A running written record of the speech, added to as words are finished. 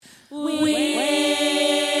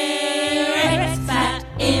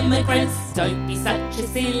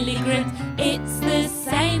silly grit, it's the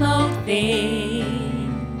same old thing.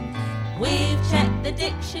 We've checked the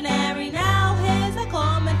dictionary, now here's a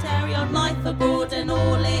commentary on life abroad and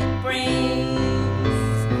all it brings.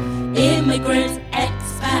 Immigrants,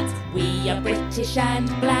 expats, we are British and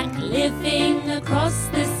black, living across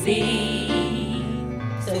the sea.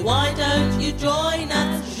 So why don't you join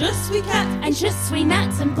us, Je suis cat, And je suis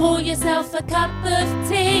Nat, and pour yourself a cup of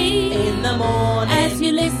tea in the morning, as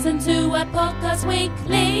you listen to our podcast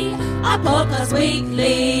weekly. our podcast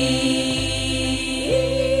weekly.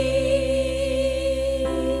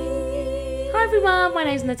 Hi everyone, my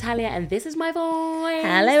name's Natalia and this is my voice.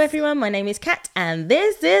 Hello everyone, my name is Kat and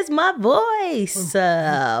this is my voice.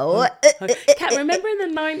 Kat, remember in the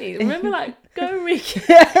 90s? Remember like, go Ricky.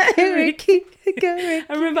 Ricky, go Ricky.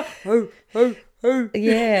 I remember,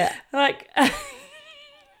 Yeah. like,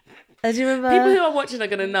 Do you remember? people who are watching are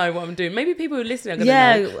going to know what I'm doing. Maybe people who are listening are going to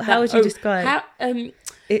know. Yeah, how would you describe?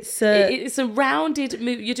 It's a rounded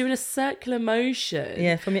move. You're doing a circular motion.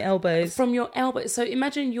 Yeah, from your elbows. From your elbow. So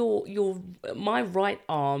imagine my right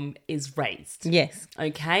arm is raised. Yes.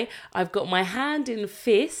 Okay. I've got my hand in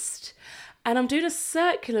fist and I'm doing a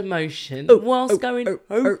circular motion whilst going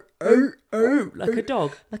like a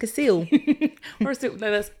dog. Like a seal. Or a seal. No,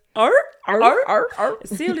 that's A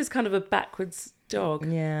seal is kind of a backwards dog.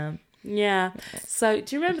 Yeah. Yeah. So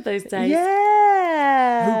do you remember those days?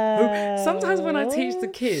 Yeah. Sometimes when I teach the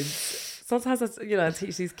kids, I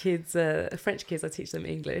teach these kids, French kids, I teach them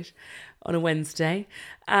English on a Wednesday.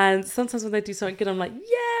 And sometimes when they do something good, I'm like,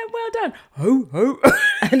 yeah, well done.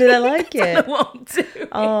 And did I like it? I what I'm doing.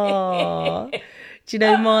 Oh. Do you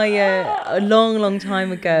know, a long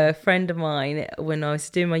time ago, a friend of mine, when I was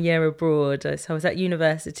doing my year abroad, so I was at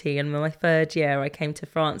university, and my third year I came to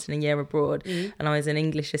France in a year abroad, and I was an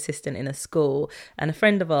English assistant in a school. And a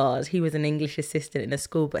friend of ours, he was an English assistant in a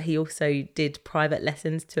school, but he also did private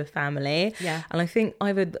lessons to a family. Yeah. And I think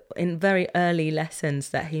either in very early lessons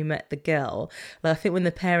that he met the girl, like I think when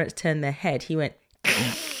the parents turned their head, he went...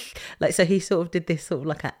 Like, so he sort of did this sort of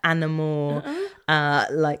like an animal,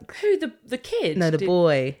 like... Who, the kid? No, the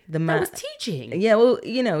boy, the man. That was teaching? Yeah, well,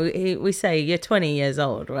 we say you're 20 years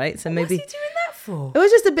old, right? So maybe... What's he doing that for? It was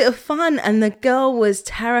just a bit of fun, and the girl was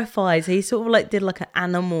terrified. So he sort of like did like an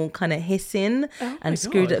animal kind of hissing and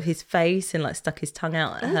screwed God. up his face and like stuck his tongue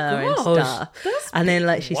out at her and gosh, stuff. that's And then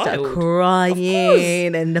like she started wild.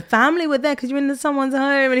 crying, and the family were there because you're in someone's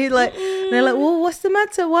home, and he's like, and they're like, well, what's the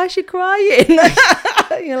matter? Why is she crying?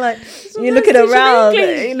 You're like, you're looking teach him around,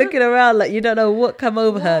 English. you're looking around like you don't know what come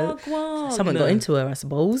over her. Wagwan. Someone got into her, I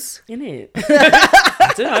suppose. In it.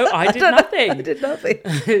 I don't know. I did nothing. I did nothing.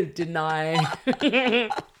 Deny. Anyway,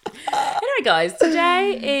 guys,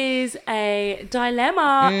 today is a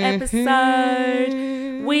dilemma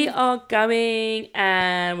episode. We are going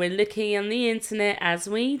and we're looking on the internet as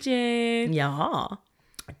we do, Yeah.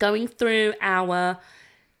 going through our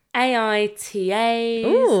AITAs,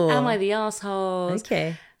 Ooh. Am I the Arsehole?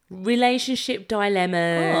 Okay. Relationship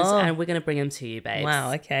dilemmas, Oh. and we're going to bring them to you, babes.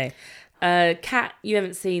 Wow. Okay. Kat, you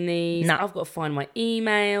haven't seen these. No. I've got to find my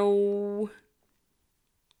email.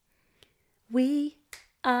 We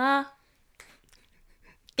are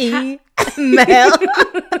Email.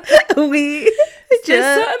 We There's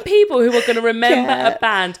just certain people who are going to remember Cat. a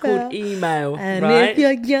band called Email, and right? if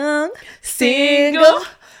you're young, single,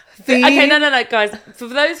 Okay, no, guys. For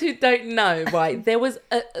those who don't know, right, there was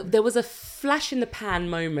a flash in the pan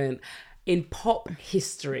moment in pop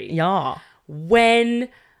history Yeah. when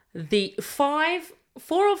the 4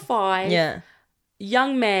 or 5 Yeah.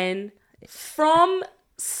 young men from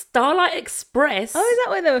Starlight Express. Oh, is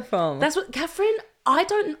that where they were from? That's what, Catherine, I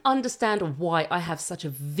don't understand why I have such a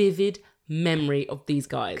vivid memory of these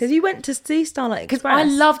guys. Because you went to see Starlight Express. I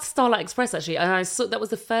loved Starlight Express, actually. And I saw that was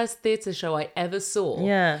the first theatre show I ever saw.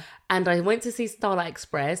 Yeah. And I went to see Starlight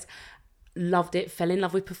Express, loved it, fell in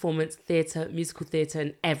love with performance, theatre, musical theatre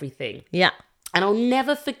and everything. Yeah. And I'll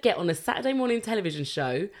never forget on a Saturday morning television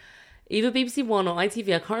show, either BBC One or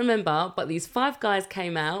ITV, I can't remember, but these 5 guys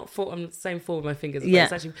came out. I'm saying 4 with my fingers, but Yeah.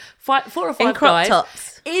 it's actually 4 or 5 In crop guys.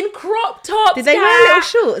 tops. In crop tops. Did they wear Kat. little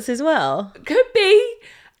shorts as well? Could be.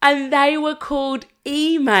 And they were called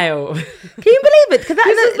Email. Can you believe it? Because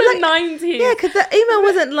This is the 90s. Yeah, because the email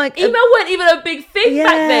wasn't like Email weren't even a big thing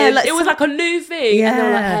back then. like It was like a new thing. And they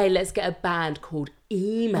were like, Yeah. hey, let's get a band called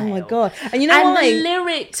Email. Oh my god! And you know And why? the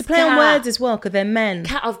lyrics, to play on Kat, words as well, because they're men.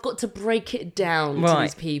 Kat, I've got to break it down to Right.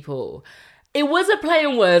 these people. It was a play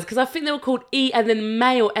on words because I think they were called E and then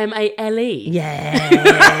male, M-A-L-E.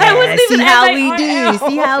 Yeah. wasn't even See how we M-A-I-L. do.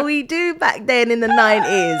 See how we do back then in the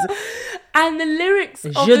 90s. And the lyrics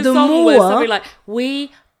of Je the song were d'amour. something like,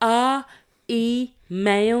 we are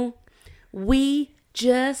email, we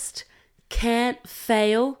just can't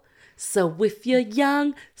fail. So if you're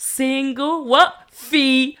young, single, what?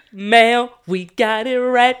 Female, we got it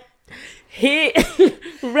right. Here,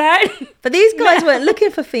 right? But these guys weren't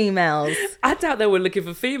looking for females. I doubt they were looking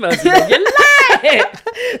for females. You're lying.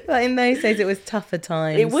 But in those days, it was tougher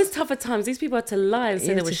times. It was tougher times. These people had to lie and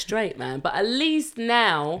say they were straight, man. But at least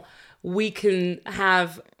now we can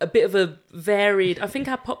have a bit of a varied... I think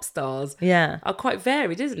our pop stars are quite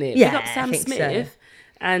varied, isn't it? Yeah, Big up Sam I think Smith so.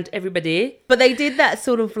 and everybody. But they did that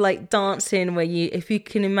sort of like dancing where you, if you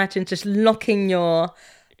can imagine just locking your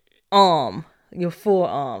arm, your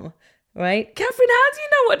forearm, right? Catherine, how do you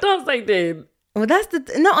know what dance they did? Well, that's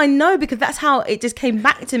no, I know because that's how it just came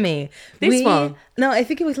back to me. This one? No, I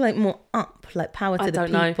think it was like more up, like power to the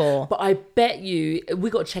people. Know, but I bet you we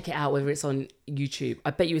got to check it out whether it's on YouTube.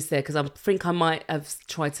 I bet you it's there because I think I might have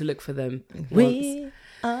tried to look for them once.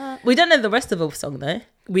 We don't know the rest of the song though.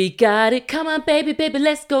 We got it, come on, baby, baby,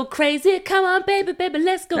 let's go crazy. Come on, baby, baby,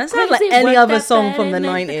 let's go crazy. That sounds like any other song from the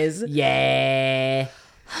 90s. Yeah.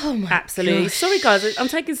 Oh my Absolutely. gosh. Sorry, guys, I'm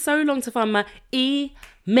taking so long to find my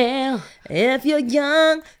email. If you're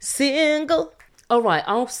young, single. All right,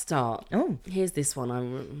 I'll start. Oh. Here's this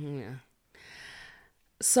one.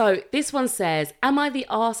 So this one says, am I the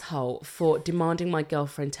arsehole for demanding my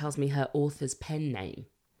girlfriend tells me her author's pen name?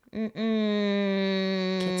 Kitty?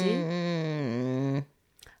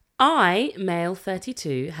 I, male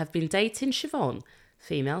 32, have been dating Siobhan,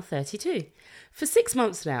 female 32, for 6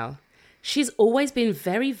 months now. She's always been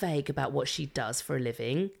very vague about what she does for a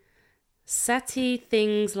living. Sati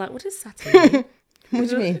things like... What is Sati mean? What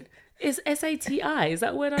do you mean? Is S-A-T-I? Is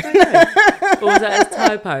that a word I don't know? Or is that a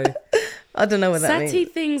typo? I don't know what that means. Sati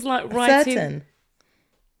things like writing... Certain.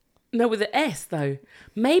 No, with an S though.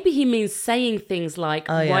 Maybe he means saying things like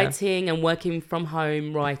writing and working from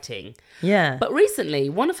home writing. Yeah. But recently,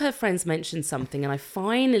 one of her friends mentioned something and I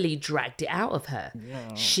finally dragged it out of her.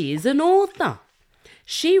 Yeah. She's an author.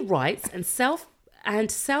 She writes and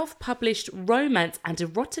self-published romance and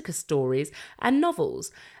erotica stories and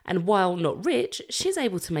novels. And while not rich, she's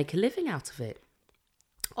able to make a living out of it.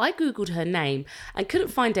 I googled her name and couldn't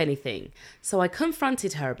find anything, so I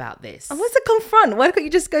confronted her about this. Oh, what's a confront? Why can't you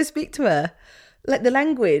just go speak to her? Like the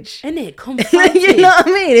language. Isn't it? Confronted. You know what I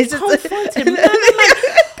mean? It's just confronted.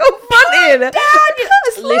 confronted.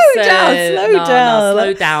 Slow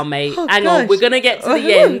down, mate. Oh, Hang on, we're going to get to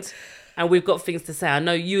the end and we've got things to say. I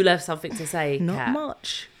know you left something to say, Not Kat.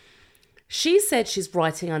 much. She said she's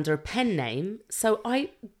writing under a pen name, so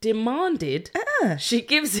I demanded she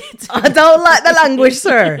gives it to I don't like the language,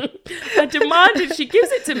 sir. I demanded she gives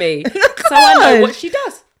it to me so I know what she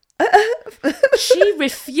does. She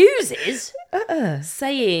refuses,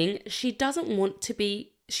 saying she doesn't want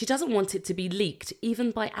it to be leaked,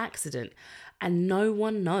 even by accident, and no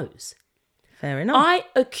one knows. Fair enough. I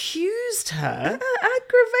accused her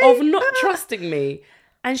Aggravate. of not trusting me,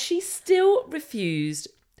 and she still refused,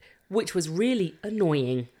 which was really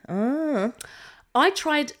annoying. I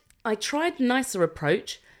tried nicer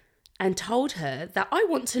approach and told her that I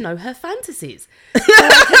want to know her fantasies.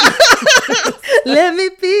 Let me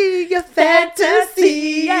be your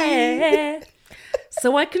fantasy. Yeah.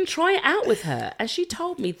 So I can try it out with her. And she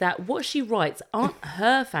told me that what she writes aren't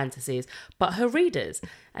her fantasies, but her readers.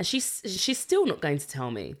 And she's still not going to tell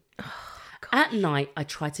me. At night, I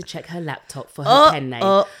tried to check her laptop for her pen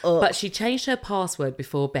name, but she changed her password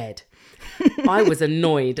before bed. I was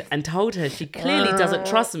annoyed and told her she clearly doesn't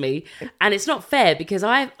trust me, and it's not fair because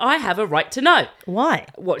I have a right to know. Why?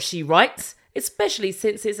 What she writes, especially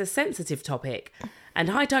since it's a sensitive topic. And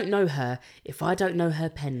I don't know her if I don't know her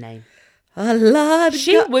pen name.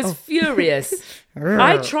 She was furious.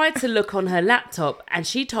 I tried to look on her laptop and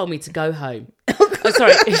she told me to go home.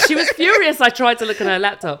 Sorry, she was furious. I tried to look on her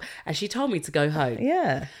laptop and she told me to go home.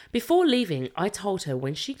 Yeah. Before leaving, I told her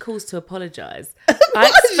when she calls to apologise, I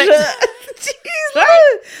expect...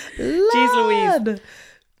 Jeez Louise.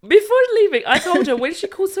 Before leaving, I told her when she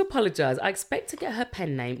calls to apologise, I expect to get her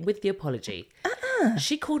pen name with the apology.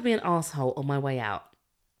 She called me an arsehole on my way out.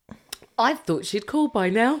 I thought she'd call by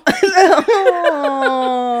now.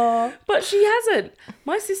 But she hasn't.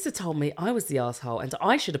 My sister told me I was the arsehole and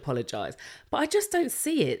I should apologise. But I just don't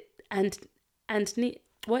see it and need...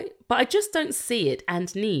 Wait, but I just don't see it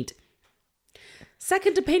and need...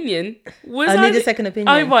 Second opinion was... I need a second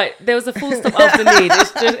opinion. Oh, right. There was a full stop after need.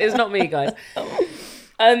 It's not me, guys.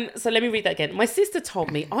 So let me read that again. My sister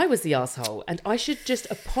told me I was the arsehole and I should just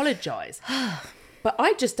apologise. But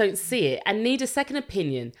I just don't see it and need a second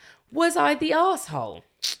opinion. Was I the arsehole?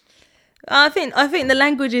 I think the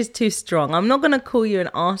language is too strong. I'm not going to call you an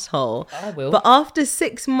asshole. I will. But after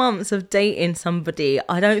 6 months of dating somebody,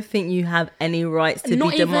 I don't think you have any rights to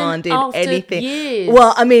Not be even demanding after anything. years.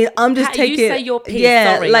 Well, I mean, I'm just Pat, taking. you say your piece.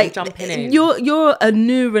 Yeah, Sorry, like I'm jumping in. you're a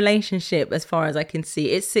new relationship as far as I can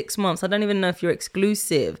see. It's 6 months. I don't even know if you're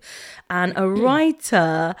exclusive. And a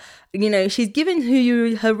writer, you know, she's given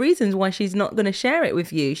her reasons why she's not going to share it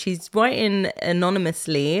with you. She's writing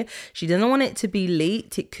anonymously. She doesn't want it to be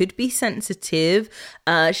leaked. It could be sensitive.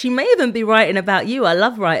 She may even be writing about you. I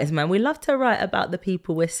love writers, man. We love to write about the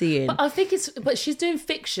people we're seeing. But I think but she's doing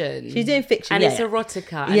fiction. She's doing fiction, and yeah, it's yeah.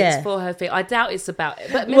 erotica, and Yeah. it's for her thing. I doubt it's about it,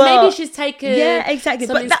 but Well, maybe she's taken. Yeah, exactly.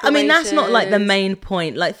 some But that's not like the inspirations. main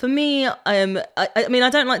point. Like for me, I mean, I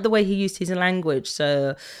don't like the way he used his language.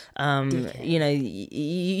 So, you know,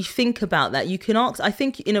 you think about that. You can ask. I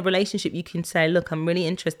think in a relationship, you can say, "Look, I'm really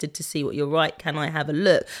interested to see what you're right. Can I have a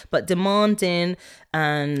look?" But demanding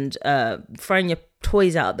and throwing your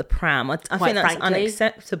toys out of the pram, I think that's frankly.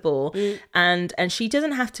 unacceptable. And she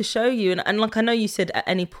doesn't have to show you. And like I know you said at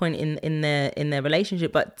any point in their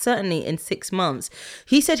relationship, but certainly in 6 months,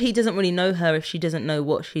 he said he doesn't really know her if she doesn't know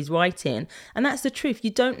what she's writing, and that's the truth.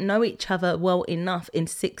 You don't know each other well enough in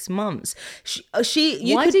 6 months. Why does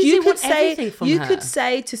he want everything from her? could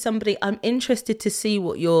say to somebody, "I'm interested to see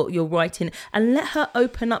what you're writing," and let her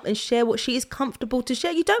open up and share what she is comfortable to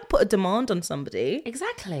share. You don't put a demand on somebody.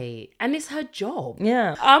 Exactly, and it's her job.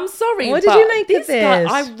 Yeah. I'm sorry. What did but you make of guy,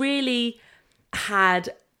 this? I really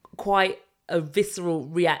had quite a visceral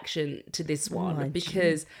reaction to this one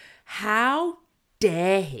because how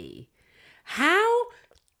dare he? How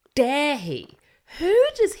dare he? Who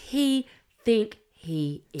does he think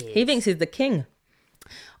he is? He thinks he's the king.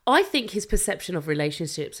 I think his perception of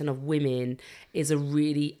relationships and of women is a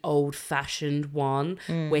really old-fashioned one,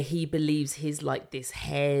 where he believes he's like this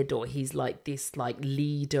head or he's like this like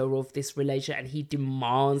leader of this relationship, and he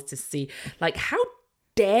demands to see, like, how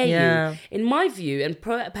dare Yeah. you? In my view, and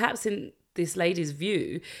perhaps in this lady's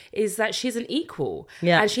view, is that she's an equal,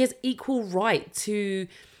 Yeah. and she has equal right to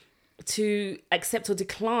accept or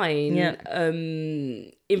decline Yeah.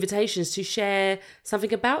 invitations to share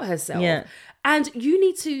something about herself. Yeah. And you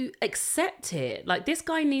need to accept it. Like, this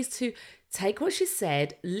guy needs to take what she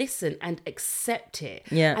said, listen and accept it.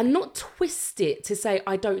 Yeah. And not twist it to say,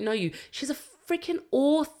 I don't know you. She's a freaking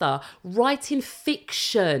author writing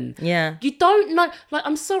fiction. Yeah. You don't know, like,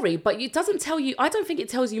 I'm sorry, but it doesn't tell you, I don't think it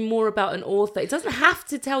tells you more about an author. It doesn't have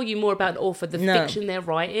to tell you more about an author, the No. fiction they're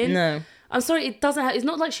writing. No. I'm sorry, it doesn't have, it's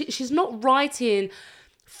not like she's not writing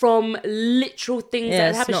from literal things Yeah, that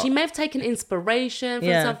it's happen. not- She may have taken inspiration from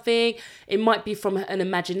Yeah. something. It might be from an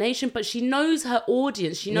imagination, but she knows her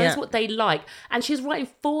audience. She knows Yeah. what they like, and she's writing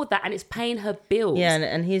for that, and it's paying her bills. Yeah,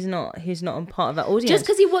 and he's not a part of that audience. Just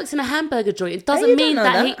because he works in a hamburger joint, it doesn't you don't mean know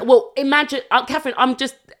that, that. he. Well, imagine, Catherine. I'm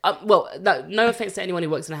just. No offense to anyone who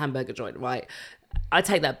works in a hamburger joint, right? I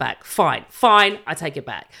take that back. Fine. I take it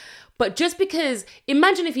back. But just because,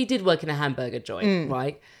 imagine if you did work in a hamburger joint,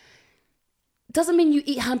 right? Doesn't mean you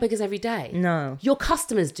eat hamburgers every day. No. Your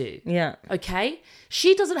customers do. Yeah. Okay?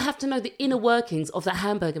 She doesn't have to know the inner workings of that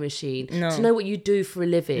hamburger machine to know what you do for a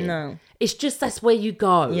living. No. It's just that's where you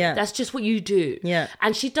go. Yeah. That's just what you do. Yeah.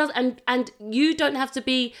 And she does, and you don't have to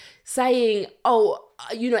be saying, oh,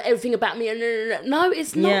 you know everything about me. No,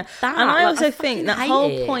 it's not that. And I Like, also fucking think that hate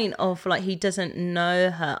whole it. point of like he doesn't know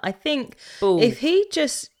her. I think Bull. if they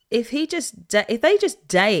just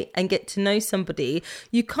date and get to know somebody,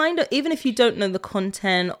 you kind of, even if you don't know the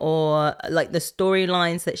content or like the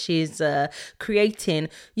storylines that she's creating,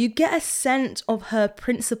 you get a sense of her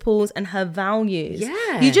principles and her values.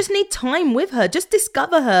 Yeah. You just need time with her. Just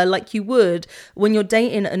discover her like you would when you're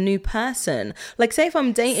dating a new person. Like, say if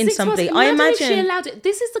I'm dating 6 somebody, months, I imagine if she imagine. allowed it.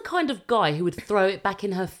 This is the kind of guy who would throw it back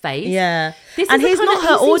in her face. Yeah. This And is the he's kind not of,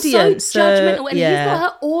 her he seems audience, So so, judgmental, and yeah. he's not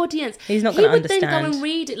her audience. He's not He gonna would then go understand. and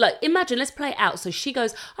read it. Like, imagine, let's play it out. So she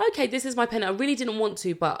goes, okay, this is my pen. I really didn't want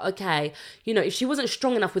to, but okay. You know, if she wasn't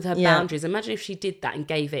strong enough with her Yeah. boundaries, imagine if she did that and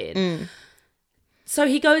gave in. So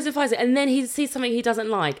he goes and finds it, and then he sees something he doesn't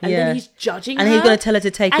like, and Yeah. then he's judging And her. he's gonna tell her to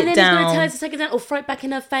take and it then he's down. going to tell her to take it down or throw it back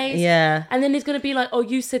in her face. Yeah. And then he's going to be like, oh,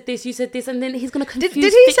 you said this, and then he's going to confuse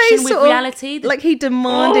Did he say fiction with sort of, reality. like he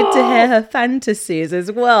demanded to hear her fantasies as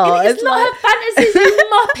well? It's not like- her fantasies, you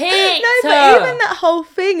muppet. No, but even that whole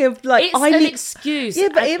thing of like, It's an excuse. Yeah,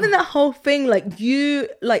 but even that whole thing, like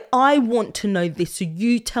I want to know this, so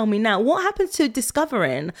you tell me now. What happens to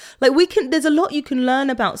discovering? Like there's a lot you can learn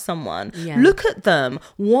about someone. Yeah. Look at them,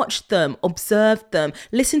 watch them, observe them,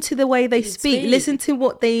 listen to the way they speak, listen to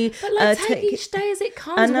what they But like, take each day as it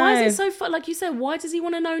comes. Why is it so fun? Like you said, why does he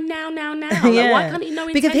want to know now? Like, why can't he know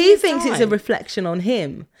in because 10 he years' thinks it's a time? reflection on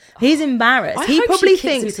him. He's embarrassed. I He hope probably she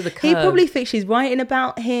kicks him thinks to the he curb. probably thinks she's writing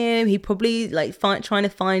about him. He probably like trying to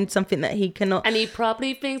find something that he cannot. And he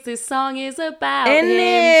probably thinks this song is about In him.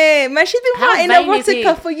 it, man, she's been How writing vain is he?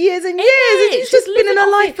 erotica for years and Isn't years. it? She's just been in living her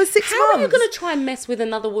off life it. for 6 How months. are you going to try and mess with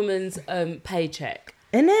another woman's paycheck?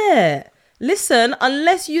 Innit? Listen,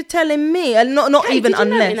 unless you're telling me, and not Hey, even did you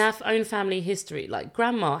know unless. in our own family history, like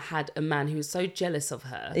grandma had a man who was so jealous of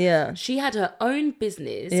her. Yeah. She had her own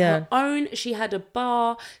business. Yeah. She had a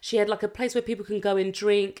bar. She had like a place where people can go and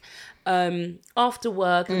drink after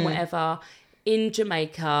work Mm. and whatever in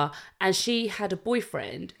Jamaica. And she had a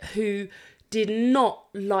boyfriend who did not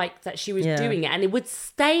like that she was Yeah. doing it, and it would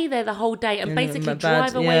stay there the whole day and basically bad.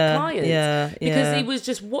 drive away Yeah, clients. yeah, Because yeah. he was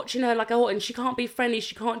just watching her like a hawk, and she can't be friendly.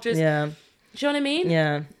 She can't just. Yeah, Do you know what I mean?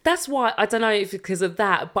 yeah, That's why I don't know if it's because of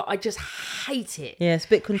that, but I just hate it. yeah. It's a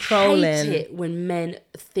bit controlling. Hate it when men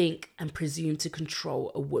think and presume to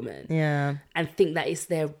control a woman Yeah, and think that it's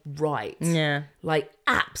their right. yeah, Like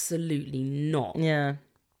absolutely not. yeah.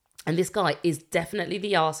 And this guy is definitely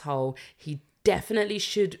the asshole. He definitely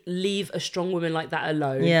should leave a strong woman like that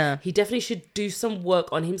alone. Yeah. He definitely should do some work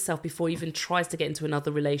on himself before he even tries to get into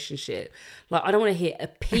another relationship. Like, I don't want to hear a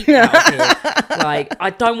peep out of here. Like, I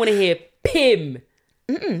don't want to hear Pim.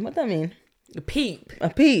 What that mean? A peep. A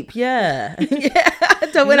peep, yeah. Yeah. I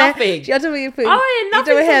don't want Nothing. I don't want you put. Oh, yeah,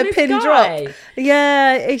 nothing You don't from hear a this pin guy. drop.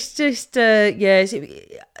 Yeah, it's just yeah.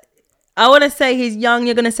 I want to say he's young.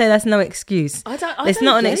 You're going to say that's no excuse. I don't It's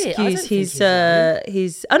not an get it. I excuse. don't think He's young.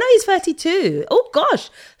 he's. Oh no, he's 32. Oh gosh,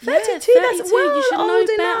 32. That's 32, well you should know old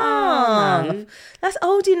better, enough. man. That's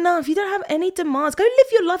old enough. You don't have any demands. Go live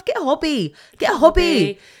your life. Get a hobby. Get a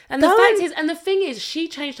hobby. And the Don't- fact is, and the thing is, she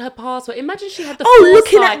changed her password. Imagine she had the Oh,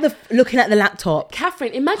 foresight. looking at the laptop.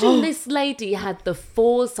 Catherine, imagine this lady had the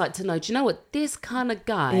foresight to know, do you know what? This kind of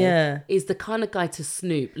guy Yeah. is the kind of guy to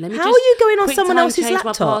snoop. Let me How just are you going on quick someone time else's change my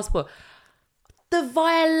laptop? passport. The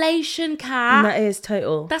violation, Kat. That is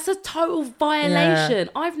total. That's a total violation.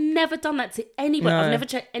 I've never done that to anybody. No. I've never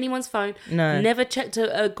checked anyone's phone. No. Never checked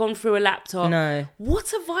gone through a laptop. No.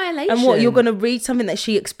 What a violation. And what, you're going to read something that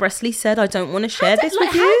she expressly said, I don't want to share this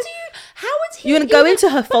with you? How would he? You're gonna go into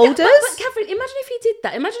her folders? But Catherine, imagine if he did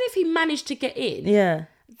that. Imagine if he managed to get in. Yeah.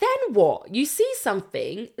 Then what? You see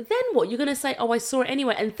something. Then what? You're gonna say, "Oh, I saw it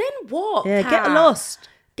anyway." And then what? Yeah, Kat? get lost.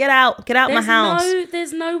 Get out my There's house.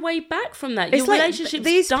 there's no way back from that. It's Your like relationship's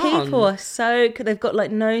these done. people are so, they've got like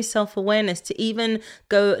no self-awareness to even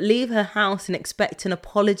go leave her house and expect an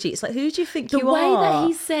apology. It's like, who do you think The you way are? that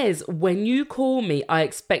he says, "When you call me, I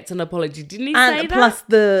expect an apology." Didn't he say And that? plus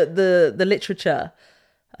the literature.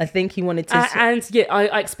 I think he wanted to... And yeah,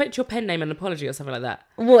 I expect your pen name and apology or something like that.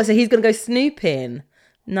 What, so he's going to go snooping?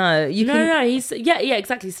 No, you can... No, he's yeah,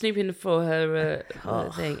 exactly, snooping for her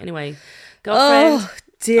thing. Anyway, girlfriend. Oh,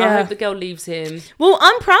 dear. I hope the girl leaves him. Well,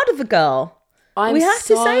 I'm proud of the girl. I'm We have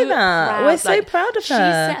to so say that. proud. We're so proud of She her.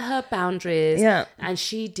 set her boundaries, Yeah. and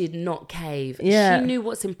she did not cave. Yeah. She knew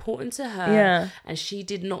what's important to her, Yeah. and she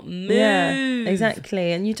did not move. Yeah,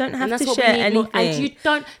 exactly. And you don't have And that's to what share we need anything. more. And you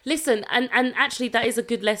don't listen. And actually, that is a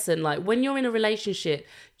good lesson. Like when you're in a relationship,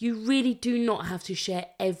 you really do not have to share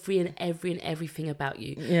everything about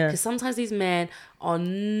you. Yeah. Because sometimes these men are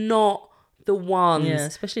not the ones. Yeah,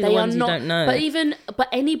 especially the ones you don't know. But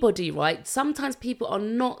anybody, right? Sometimes people are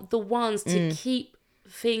not the ones to keep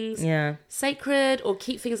things Yeah. sacred or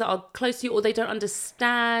keep things that are close to you, or they don't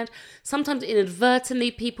understand. Sometimes inadvertently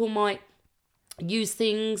people might use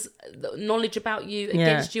things, knowledge about you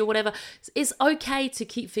against you or whatever. It's okay to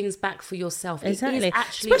keep things back for yourself. Exactly. It is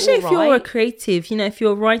actually Especially if all you're a right. creative, if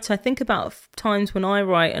you're a writer, I think about times when I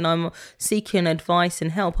write and I'm seeking advice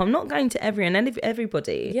and help. I'm not going to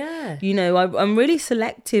everybody. Yeah. I'm really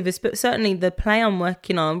selective, but certainly the play I'm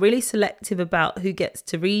working on, I'm really selective about who gets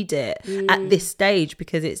to read it at this stage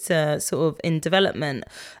because it's sort of in development.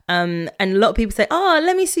 And a lot of people say, "Oh,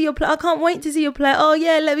 let me see your play. I can't wait to see your play. Oh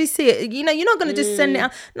yeah, let me see it." You're not going to just send it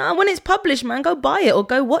out. No, when it's published, man, go buy it or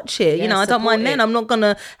go watch it. Yeah, I don't mind support then. it. I'm not going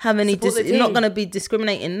to have any, Support the I'm not team. going to be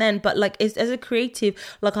discriminating then. But like as a creative,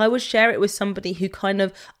 like I would share it with somebody who kind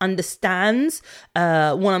of understands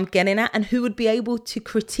what I'm getting at and who would be able to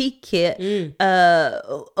critique it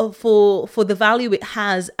for the value it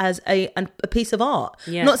has as a piece of art.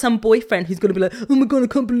 Yeah. Not some boyfriend who's going to be like, "Oh my God, I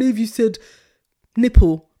can't believe you said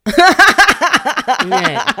nipple."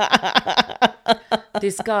 Yeah.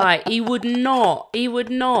 This guy, he would not.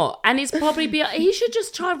 And it's probably he should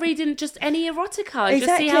just try reading just any erotica and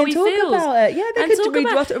just see how he talk feels. about it. Yeah, they could read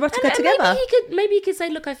erotica and together. Maybe he could say,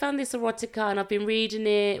 look, I found this erotica and I've been reading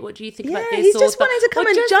it. What do you think about this? He's just wanting to come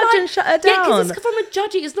and judge and shut her down. Yeah, because it's from a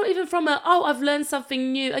judging. It's not even from I've learned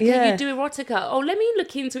something new. Okay, you do erotica. Oh, let me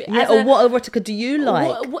look into it. Yeah, or what erotica do you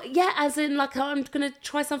like? As in, like, I'm going to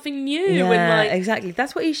try something new. Yeah, and like, exactly.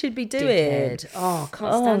 That's what you should be doing. Dickhead. Oh,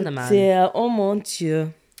 can't stand the man. Oh, dear. Oh, mon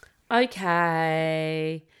Dieu.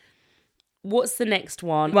 Okay. What's the next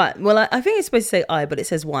one? Right. Well, I think it's supposed to say I, but it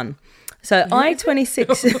says one. So I,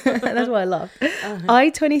 26, that's why I laugh.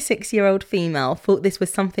 I, 26-year-old female, thought this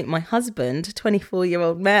was something my husband,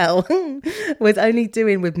 24-year-old male, was only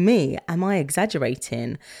doing with me. Am I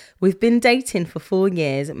exaggerating? We've been dating for 4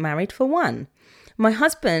 years, married for 1. My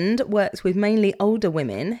husband works with mainly older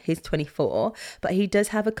women. He's 24, but he does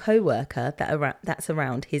have a co-worker that's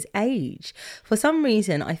around his age. For some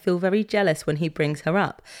reason, I feel very jealous when he brings her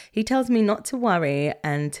up. He tells me not to worry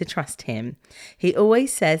and to trust him. He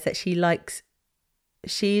always says that she's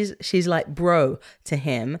like bro to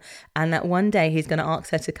him, and that one day he's going to ask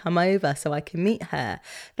her to come over so I can meet her.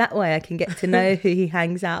 That way I can get to know who he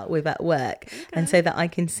hangs out with at work, and so that I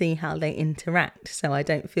can see how they interact, so I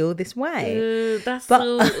don't feel this way. I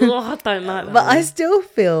don't like that. But I still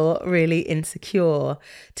feel really insecure.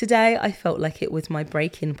 Today I felt like it was my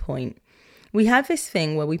breaking point. We have this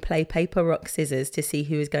thing where we play paper, rock, scissors to see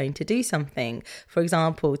who is going to do something. For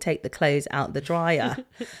example, take the clothes out the dryer.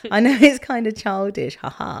 I know it's kind of childish,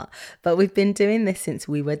 haha, but we've been doing this since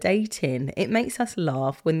we were dating. It makes us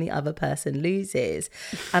laugh when the other person loses.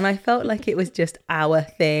 And I felt like it was just our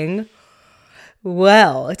thing.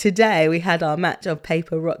 Well, today we had our match of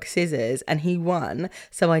paper, rock, scissors, and he won.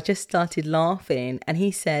 So I just started laughing, and he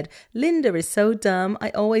said, Linda is so dumb. I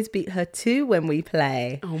always beat her too when we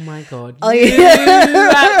play. Oh my God. You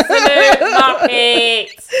absolute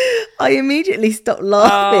muppet. I immediately stopped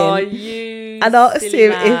laughing. Oh, you and asked him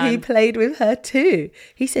man. if he played with her too.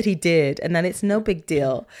 He said he did, and then it's no big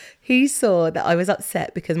deal. He saw that I was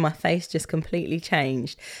upset because my face just completely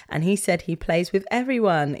changed, and he said he plays with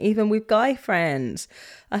everyone, even with guy friends.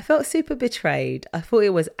 I felt super betrayed. I thought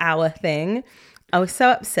it was our thing. I was so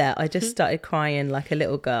upset, I just started crying like a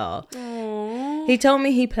little girl. Aww. He told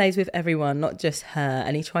me he plays with everyone, not just her,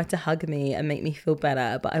 and he tried to hug me and make me feel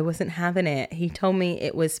better, but I wasn't having it. He told me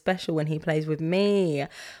it was special when he plays with me.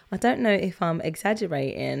 I don't know if I'm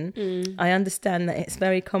exaggerating. I understand that it's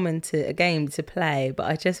very common to a game to play, but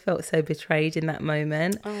I just felt so betrayed in that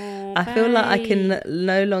moment. Oh, I feel like I can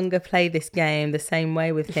no longer play this game the same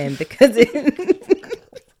way with him because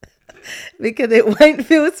because it won't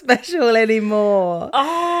feel special anymore.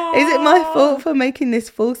 Oh. Is it my fault for making this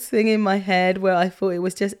false thing in my head where I thought it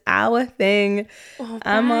was just our thing?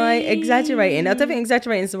 Am I exaggerating? I don't think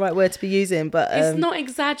exaggerating is the right word to be using, but it's not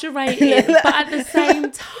exaggerating. But at the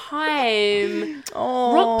same time,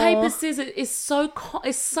 rock paper scissors is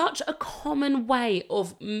is such a common way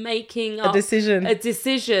of making a decision.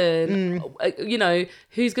 You know,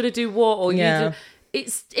 who's going to do what, or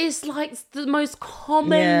It's like the most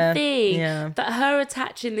common thing that her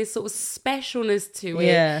attaching this sort of specialness to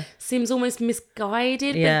it seems almost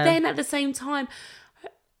misguided. But then at the same time,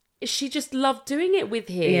 she just loved doing it with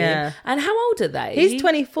him. Yeah. And how old are they? He's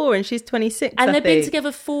 24 and she's 26. And they've been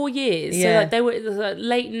together 4 years. Yeah. So like they were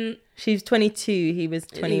Leighton. She's 22. He was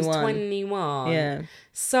 21. He was 21. Yeah.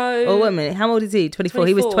 So. Oh, wait a minute. How old is he? 24.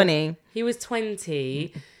 He was 20. He was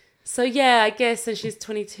 20. So yeah, I guess, and she's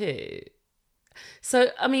 22. So,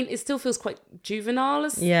 I mean, it still feels quite juvenile, I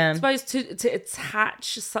suppose, to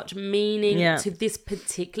attach such meaning to this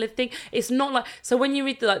particular thing. It's not like... So when you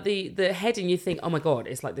read the heading, you think, oh my God,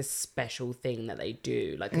 it's like this special thing that they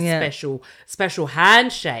do, like a special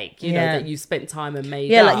handshake, you know, that you spent time and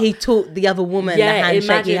made up. Like he taught the other woman the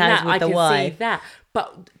handshake he has with the wife. I can see that.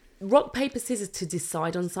 But rock, paper, scissors to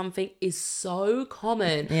decide on something is so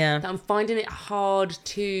common that I'm finding it hard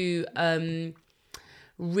to...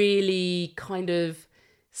 really kind of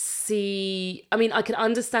see. I mean, I can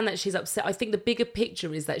understand that she's upset. I think the bigger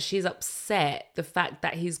picture is that she's upset the fact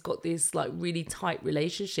that he's got this like really tight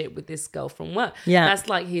relationship with this girl from work. Yeah. That's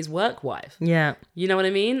like his work wife. Yeah. You know what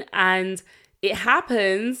I mean? And it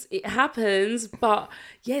happens, but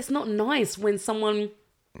yeah, it's not nice when someone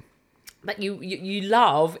that you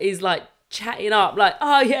love is like chatting up like,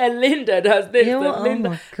 oh yeah, Linda does this. Linda.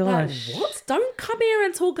 Oh my gosh. Like, what? Don't come here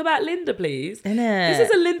and talk about Linda, please. Innit? This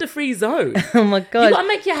is a Linda-free zone. Oh my gosh. You gotta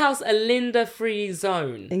make your house a Linda-free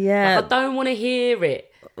zone. Yeah. Like, I don't want to hear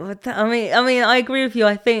it. I agree with you.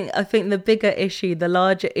 I think the bigger issue, the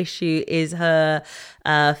larger issue, is her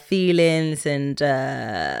feelings and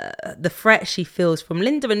the threat she feels from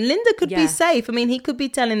Linda. And Linda could be safe. I mean, he could be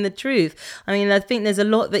telling the truth. I mean, I think there's a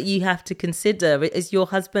lot that you have to consider. Is your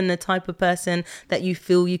husband the type of person that you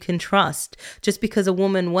feel you can trust? Just because a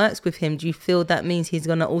woman works with him, do you feel that means he's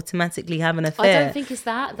going to automatically have an affair? I don't think it's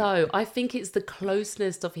that, though. I think it's the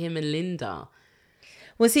closeness of him and Linda.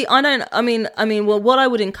 Well, see, what I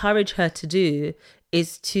would encourage her to do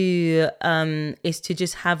is to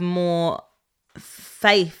just have more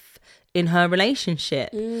faith in her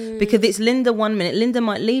relationship, because it's Linda one minute, Linda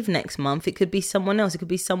might leave next month, it could be someone else, it could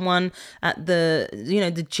be someone at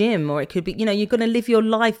the gym, or it could be, you're going to live your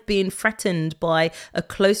life being threatened by a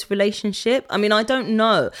close relationship. I mean, I don't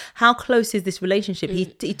know how close is this relationship.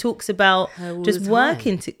 He talks about just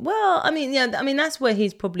working that's where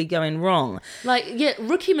he's probably going wrong.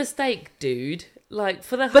 Rookie mistake, dude.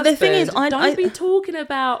 For the husband, but the thing is, don't be talking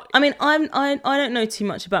about. I mean, I don't know too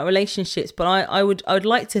much about relationships, but I would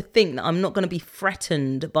like to think that I'm not going to be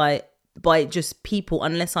threatened by just people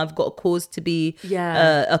unless I've got a cause to be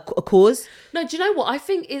a cause. No, do you know what I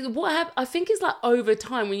think is I think is over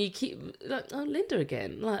time when you keep Linda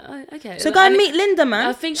again, okay. So go and meet Linda,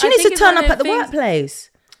 man. She needs to turn up at the workplace.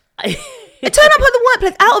 Turn up at the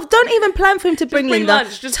workplace. Don't even plan for him to bring Linda.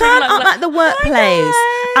 Turn up at the workplace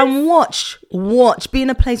and watch. Be in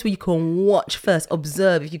a place where you can watch first.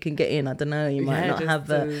 Observe if you can get in. I don't know. You might not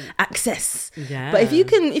have access. Yeah. But if you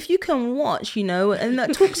can watch,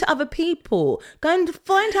 and talk to other people. Go and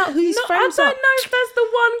find out who his friends are. I don't know if that's the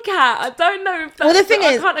one cat. I don't know if that's. Well, the thing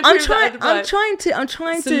is, I'm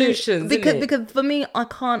trying solutions, to because for me, I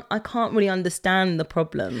can't really understand the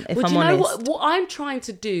problem. If I'm honest, what I'm trying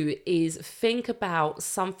to do is think about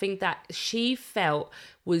something that she felt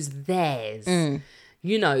was theirs.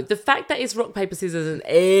 The fact that it's rock, paper, scissors and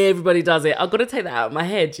everybody does it, I've got to take that out of my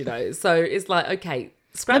head, So it's okay,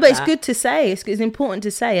 scrap that. But it's good to say. It's important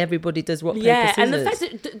to say everybody does rock, paper, scissors.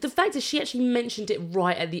 And the fact that she actually mentioned it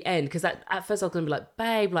right at the end, because at first I was going to be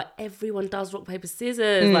babe, everyone does rock, paper,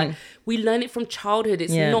 scissors. We learn it from childhood.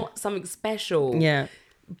 It's not something special. Yeah.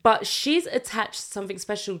 But she's attached something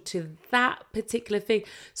special to that particular thing.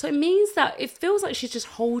 So it means that it feels like she's just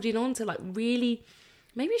holding on to really,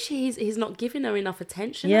 maybe he's not giving her enough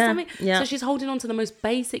attention or something. Yeah. So she's holding on to the most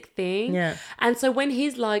basic thing. Yeah. And so when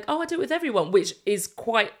he's I do it with everyone, which is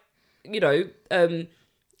quite,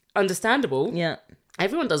 understandable. Yeah.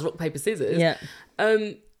 Everyone does rock, paper, scissors. Yeah.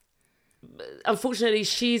 Unfortunately,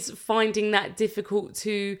 she's finding that difficult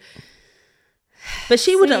to... But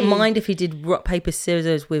she wouldn't mind if he did rock, paper,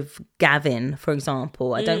 scissors with Gavin, for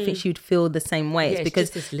example. I don't think she would feel the same way. It's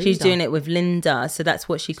because she's doing it with Linda, so that's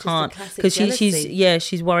what she can't. Because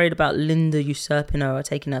she's worried about Linda usurping her or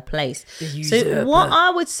taking her place. So what I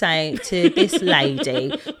would say to this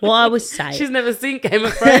lady, she's never seen Game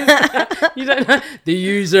of Thrones. You don't know the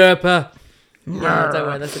usurper. Yeah, don't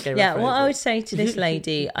worry, that's a Game of Thrones. What I would say to this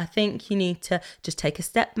lady, I think you need to just take a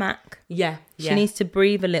step back. Yeah. She needs to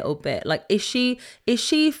breathe a little bit. Is she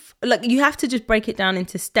you have to just break it down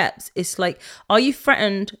into steps. It's are you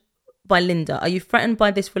threatened by Linda? Are you threatened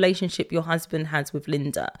by this relationship your husband has with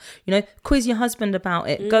Linda? Quiz your husband about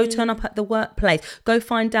it. Go turn up at the workplace. Go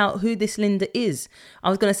find out who this Linda is. I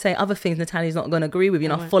was going to say other things Natalia's not going to agree with.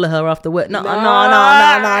 Follow her after work. No. We're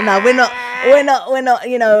not.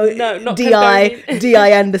 Not DI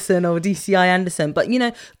Anderson or DCI Anderson. But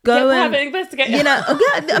go and investigate.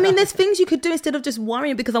 I mean, there's things you could do instead of just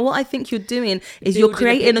worrying. Because what I think you're doing is you're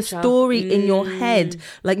creating a story in your head.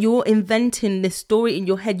 You're inventing this story in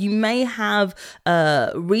your head. You may have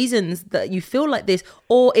reasons that you feel like this,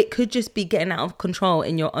 or it could just be getting out of control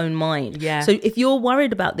in your own mind. Yeah. So if you're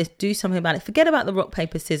worried about this, do something about it. Forget about the rock,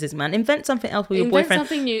 paper, scissors, man. Invent something else with your boyfriend.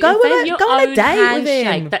 Something new. Go on a date with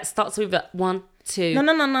him. That starts with a 1, 2.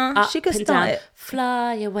 No. She could start it.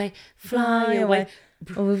 Fly away, fly away.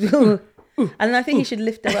 And I think he should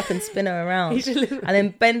lift her up and spin her around, and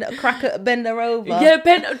then bend her over. Yeah,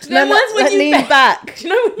 lean back. Do you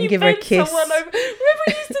know when you give her a kiss? Someone over? Remember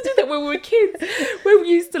we used to do that when we were kids, when we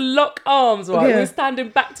used to lock arms, right? We were standing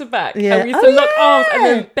back to back, and we used to lock arms and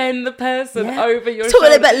then bend the person over your shoulder.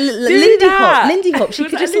 Talking about Lindy Hop. She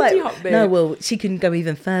could just she can go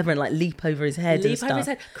even further and leap over his head.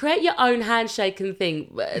 Create your own handshake and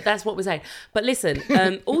thing. That's what we're saying. But listen,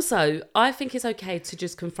 also, I think it's okay to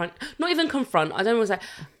just confront. Not even confront. I don't want to say.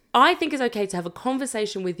 I think it's okay to have a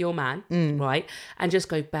conversation with your man, right? And just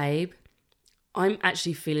go, babe, I'm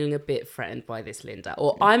actually feeling a bit threatened by this, Linda,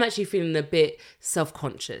 or I'm actually feeling a bit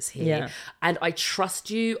self-conscious here. Yeah. And I trust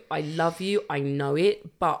you. I love you. I know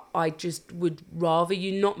it. But I just would rather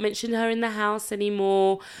you not mention her in the house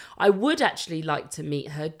anymore. I would actually like to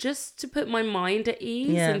meet her just to put my mind at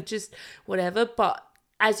ease and just whatever. But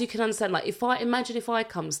as you can understand, like if I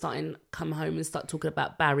come home and start talking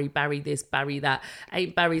about Barry this, Barry that,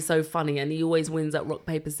 ain't Barry so funny and he always wins at rock,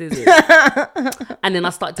 paper, scissors. And then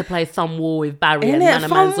I start to play thumb war with Barry and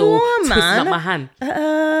man's all twisting up my hand.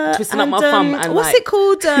 Twisting up my thumb and what's it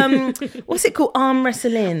called? What's it called? Arm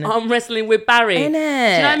wrestling. Arm wrestling with Barry. Innit? Do you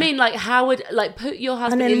know what I mean? Like how would put your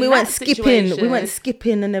husband And then in we that went situation. skipping. We went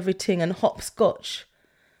skipping and everything and hopscotch.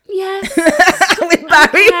 Yes. With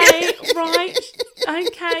Barry. Okay, right.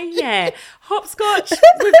 Okay, yeah. Hopscotch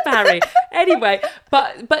with Barry. Anyway,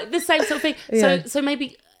 but the same sort of thing. Yeah. So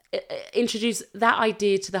maybe introduce that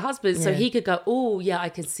idea to the husband so he could go, oh, yeah, I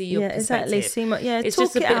can see your perspective. Exactly. It's talk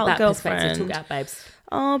just a it bit out, about girlfriend. perspective. Talk it out, babes.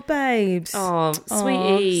 Oh, babes. Oh,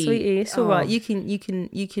 sweetie. Sweetie. It's all Oh. right. You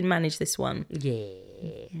can manage this one. Yeah.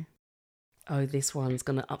 Oh, this one's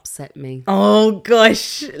going to upset me. Oh,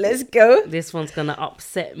 gosh. Let's go. This one's going to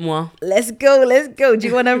upset moi. Let's go. Do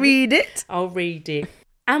you want to read it? I'll read it.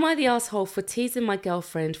 Am I the asshole for teasing my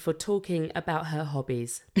girlfriend for talking about her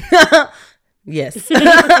hobbies? Yes.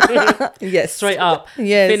 Yes. Straight up.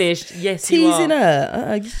 Yes. Finished. Yes, you are. Teasing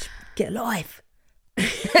her. Get a life.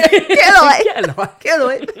 Get a life. Get a life. Get a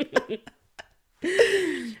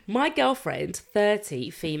life. My girlfriend, 30,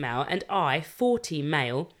 female, and I, 40,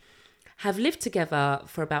 male, have lived together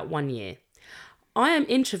for about 1 year. I am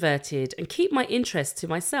introverted and keep my interests to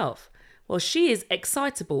myself, while she is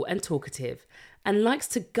excitable and talkative and likes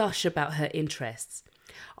to gush about her interests.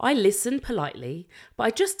 I listen politely, but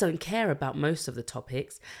I just don't care about most of the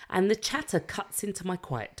topics, and the chatter cuts into my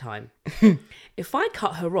quiet time. If I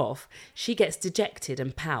cut her off, she gets dejected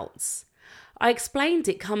and pouts. I explained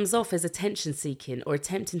it comes off as attention seeking or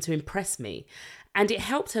attempting to impress me, and it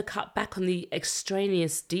helped her cut back on the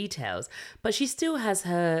extraneous details, but she still has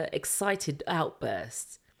her excited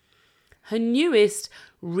outbursts. Her newest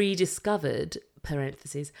rediscovered,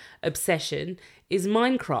 parentheses, obsession is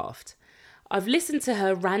Minecraft. I've listened to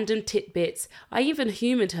her random tidbits. I even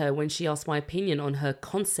humoured her when she asked my opinion on her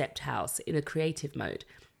concept house in a creative mode.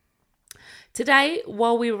 Today,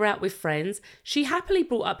 while we were out with friends, she happily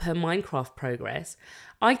brought up her Minecraft progress.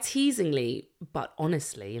 I teasingly, but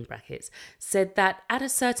honestly, in brackets, said that at a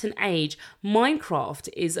certain age, Minecraft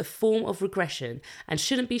is a form of regression and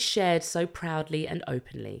shouldn't be shared so proudly and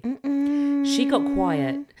openly. She got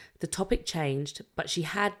quiet, the topic changed, but she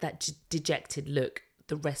had that dejected look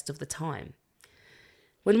the rest of the time.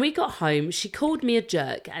 When we got home, she called me a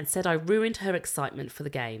jerk and said I ruined her excitement for the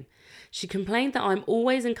game. She complained that I'm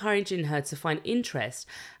always encouraging her to find interest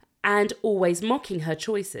and always mocking her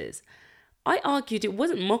choices. I argued it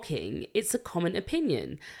wasn't mocking, it's a common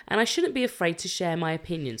opinion, and I shouldn't be afraid to share my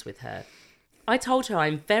opinions with her. I told her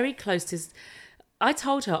I'm very close to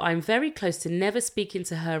never speaking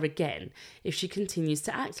to her again if she continues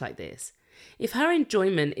to act like this. If her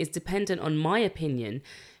enjoyment is dependent on my opinion,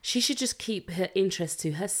 she should just keep her interest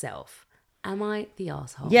to herself. Am I the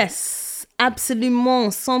asshole? Yes,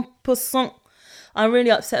 absolument, 100%. I'm really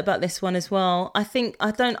upset about this one as well. I think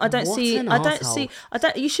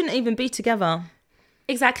you shouldn't even be together.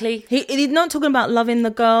 Exactly. He's not talking about loving the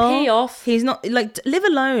girl. Pay off. He's not live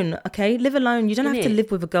alone, okay? Live alone. You don't have to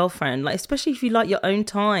live with a girlfriend, especially if you like your own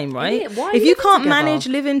time, right? Why if you can't together? manage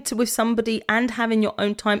living with somebody and having your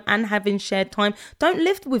own time and having shared time, don't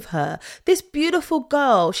live with her. This beautiful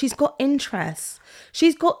girl, she's got interests.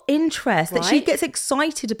 She's got interest that she gets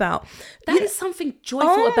excited about. That is something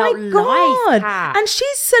joyful about life, Kat. And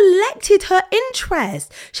she's selected her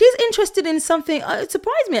interest. She's interested in something. It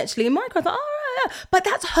surprised me actually in Minecraft. But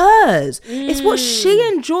that's hers. It's what she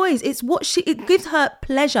enjoys. It gives her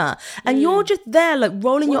pleasure. And you're just there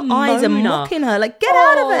rolling your eyes and mocking her. Get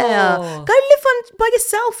out of there. Go live by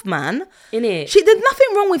yourself, man. Innit? There's nothing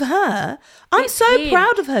wrong with her. I'm so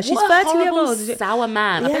proud of her. She's 30 years old. Sour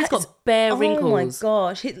man. I bet he's got bare wrinkles. Oh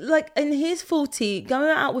my gosh. And he's 40, going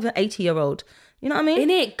out with an 80-year-old. You know what I mean?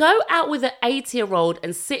 Innit? Go out with an 80-year-old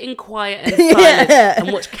and sit in quiet and silence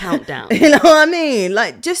and watch Countdown. You know what I mean?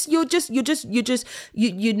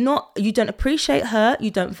 You don't appreciate her.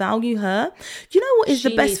 You don't value her. Do you know what is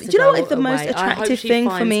the best? Do you know what is the most attractive thing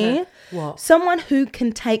for me? What? Someone who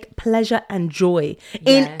can take pleasure and joy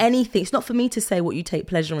in Yeah. anything. It's not for me to say what you take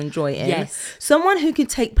pleasure and joy in. Yes. Someone who can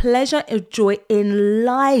take pleasure and joy in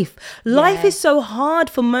life. Life Yeah. is so hard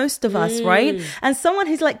for most of us, right? And someone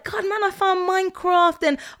who's like, God, man, I found Minecraft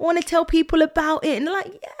and I want to tell people about it. And they're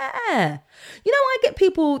like, yeah. You know,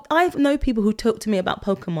 I know people who talk to me about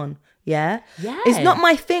Pokemon. Yeah. It's not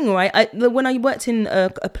my thing, right? When I worked in a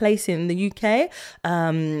place in the UK,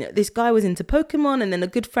 this guy was into Pokemon, and then a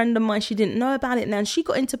good friend of mine, she didn't know about it. Now she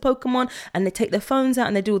got into Pokemon, and they take their phones out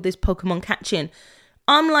and they do all this Pokemon catching.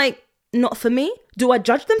 I'm like, not for me. Do I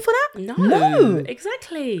judge them for that? No.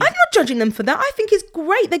 Exactly. I'm not judging them for that. I think it's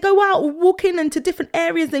great. They go out walking into different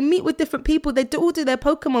areas. They meet with different people. They all do their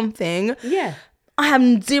Pokemon thing. Yeah. I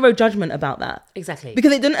have zero judgment about that. Exactly.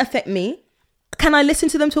 Because it doesn't affect me. Can I listen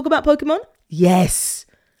to them talk about Pokemon? Yes.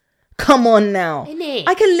 Come on now. Innit?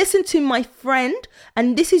 I can listen to my friend,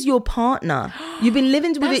 and this is your partner. You've been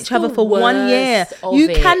living with That's each other the for 1 year. worst of You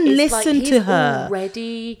it. can It's like listen to her.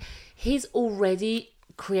 He's already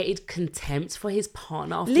created contempt for his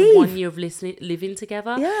partner after Leave. 1 year of living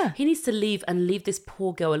together. Yeah. He needs to leave and leave this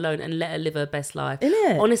poor girl alone and let her live her best life.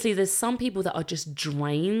 Innit? Honestly, there's some people that are just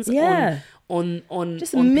drains Yeah. on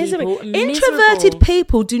Just on misery. people. Introverted Miserable.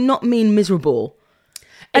 people do not mean miserable.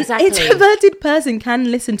 Exactly. An introverted person can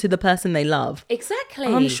listen to the person they love. Exactly.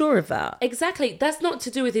 I'm sure of that. Exactly. That's not to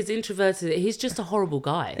do with his introverted. He's just a horrible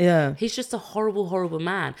guy. Yeah. He's just a horrible, horrible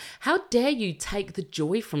man. How dare you take the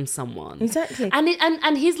joy from someone? Exactly.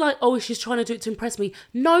 And he's like, oh, she's trying to do it to impress me.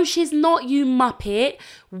 No, she's not, you muppet.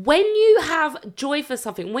 When you have joy for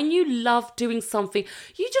something, when you love doing something,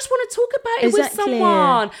 you just want to talk about it with Exactly.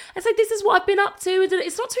 someone. It's like, this is what I've been up to.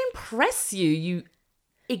 It's not to impress you You're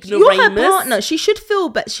her ignoramus. partner. She should feel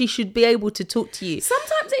that she should be able to talk to you.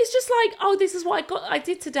 Sometimes it's just like, oh, this is what I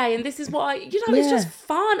did today, and this is what it's Yeah. just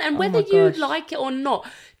fun. And whether my you gosh. like it or not,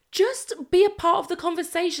 just be a part of the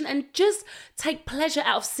conversation and just take pleasure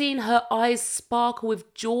out of seeing her eyes sparkle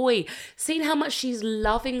with joy, seeing how much she's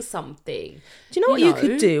loving something. Do you know what you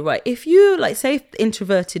could do, right? If you, like, say if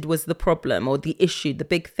introverted was the problem or the issue, the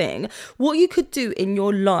big thing, what you could do in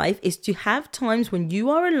your life is to have times when you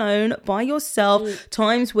are alone by yourself,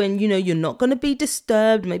 times when, you know, you're not going to be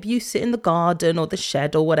disturbed. Maybe you sit in the garden or the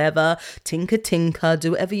shed or whatever, tinker,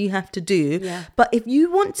 do whatever you have to do. Yeah. But if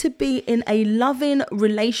you want to be in a loving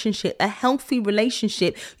relationship, a healthy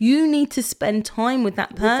relationship, you need to spend time with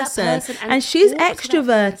that that person. person And she's talk to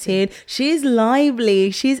that extroverted, she's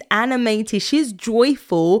lively, she's animated, she's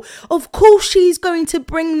joyful. Of course she's going to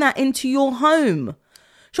bring that into your home.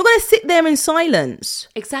 She's not going to sit there in silence.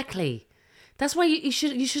 Exactly. That's why you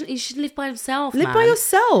should live by himself. Live man. by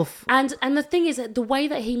yourself. And the thing is that the way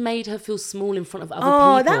that he made her feel small in front of other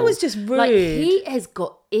Oh, people. that was just Like, rude. he has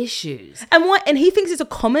got issues. And what? And he thinks it's a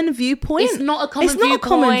common viewpoint. It's not a common It's not a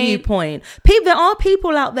common viewpoint. viewpoint. There are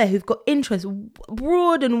people out there who've got interests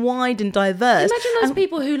broad and wide and diverse. Imagine those And-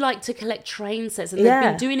 people who like to collect train sets and Yeah. they've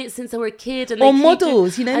been doing it since they were a kid. And Or they keep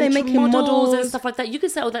models, you know, and they're making models. and stuff like that. You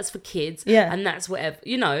could say, oh, that's for kids. Yeah. And that's whatever,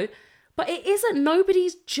 you know. But it isn't.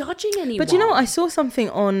 Nobody's judging anyone. But you know what? I saw something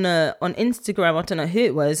on Instagram. I don't know who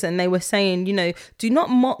it was, and they were saying, you know, do not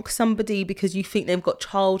mock somebody because you think they've got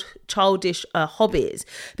childish hobbies.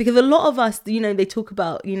 Because a lot of us, you know, they talk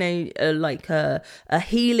about, you know, a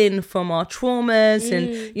healing from our traumas,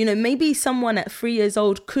 and you know, maybe someone at 3 years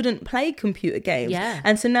old couldn't play computer games, Yeah.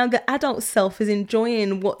 and so now the adult self is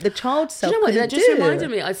enjoying what the child self Do you know what? couldn't That just do.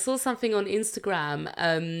 reminded me. I saw something on Instagram.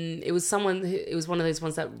 It was it was one of those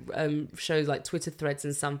ones that shows like Twitter threads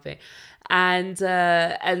and something, and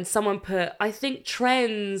someone put, I think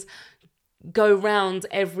trends go round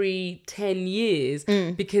every 10 years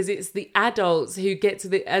because it's the adults who get to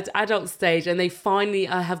the adult stage and they finally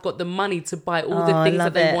have got the money to buy all the I things that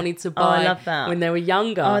love they it. wanted to Oh, I buy love that. when they were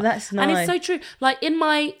younger. Oh, that's And it's nice. so true. Like in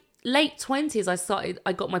my late 20s,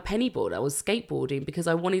 I got my penny board. I was skateboarding because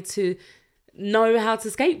I wanted to know how to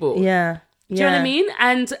skateboard. Yeah. Do you know what I mean?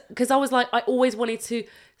 And because I was like, I always wanted to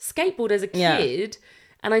skateboard as a Yeah. kid,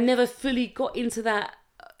 and I never fully got into that,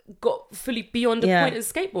 got fully beyond the Yeah. point of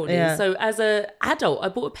skateboarding. Yeah. So as a adult, I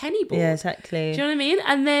bought a penny board. Yeah, exactly. Do you know what I mean?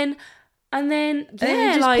 And then And yeah, you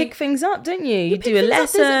just like pick things up, don't you? You pick do a things up.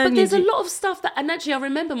 lesson. But there's you a do- lot of stuff that, and actually, I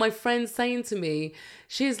remember my friend saying to me,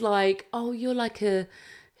 she's like, "Oh, you're like a,"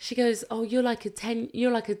 she goes, "Oh, you're like a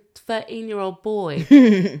 13-year-old boy,"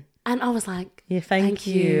 and I was like, Yeah, thank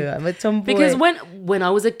you. I'm a tomboy. Because when I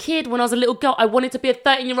was a kid, when I was a little girl, I wanted to be a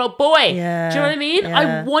 13-year-old boy. Yeah, Do you know what I mean?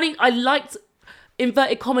 yeah. I liked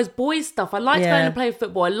inverted commas boys stuff. I liked going and playing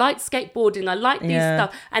football. I liked skateboarding. I liked these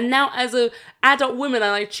stuff. And now as a adult woman,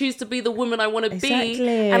 and I choose to be the woman I want to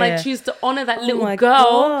be, and I choose to honor that little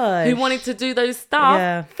girl who wanted to do those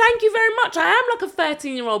stuff. Thank you very much. I am like a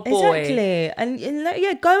 13-year-old boy. Exactly.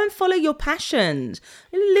 And go and follow your passions.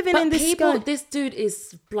 You're living in this this dude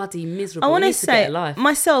is bloody miserable. I want to say life.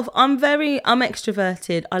 myself, I'm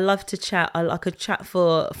extroverted. I love to chat. I could chat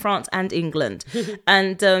for France and England.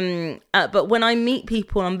 And but when I meet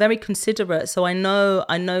people, I'm very considerate. So I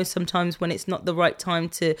know sometimes when it's not the right time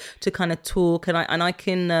to kind of talk, and I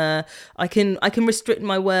can restrict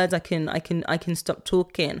my words. I can stop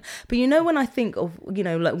talking. But when I think of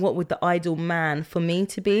like what would the ideal man for me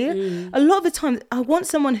to be, a lot of the time I want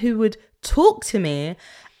someone who would talk to me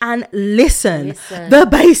and listen. The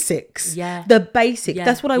basics. The basics.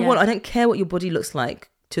 That's what I want. I don't care what your body looks like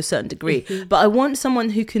to a certain degree, but I want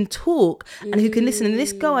someone who can talk and who can listen. And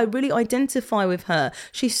this girl, I really identify with her.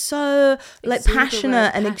 She's so like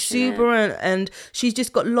passionate and exuberant, and she's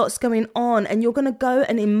just got lots going on, and you're gonna go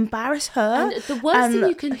and embarrass her, and the worst thing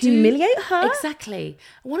you can humiliate her. Exactly.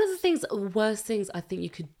 One of the worst things I think you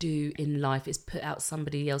could do in life is put out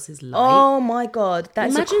somebody else's light. Oh my God,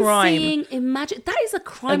 that's a crime. Imagine that is a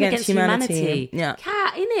crime against humanity. Yeah,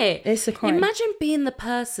 cat, innit? It's a crime. Imagine being the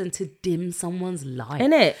person to dim someone's light.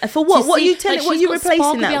 Innit? For what? What are you telling? What are you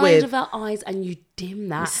replacing that with? Of her eyes, and you dim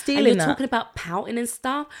that. Stealing and you're that. Talking about pouting and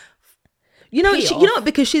stuff.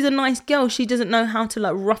 Because she's a nice girl, she doesn't know how to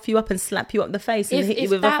like rough you up and slap you up the face and hit you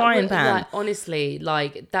with a frying pan. Like, honestly,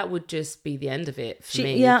 like that would just be the end of it for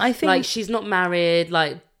me. Yeah, I think like she's not married.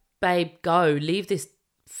 Like, babe, go leave this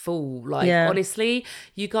fool. Like, honestly,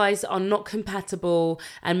 you guys are not compatible,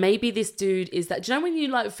 and maybe this dude is that. Do you know when you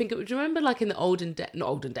like think? Do you remember like in the not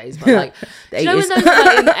olden days, but like do you know when those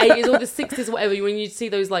like in the 80s or the 60s or whatever, when you see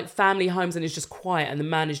those like family homes and it's just quiet and the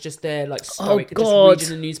man is just there like stoic, just reading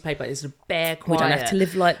the newspaper. It's a bare quiet. We don't have to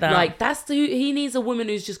live like that. Like he needs a woman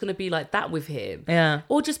who's just going to be like that with him. Yeah,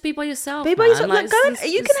 or just be by yourself. Be by yourself. Like,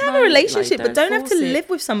 you can have a relationship, but don't have to live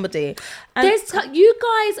with somebody. And you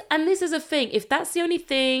guys, and this is a thing. If that's the only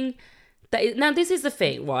thing. Now this is the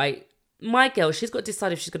thing, right? My girl, she's got to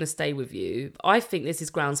decide if she's going to stay with you. I think this is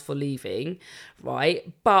grounds for leaving, right?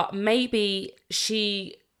 But maybe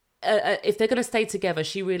she, if they're going to stay together,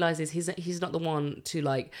 she realizes he's not the one to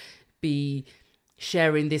like be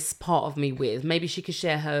sharing this part of me with. Maybe she could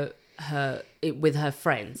share it with her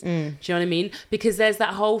friends. Do you know what I mean? Because there's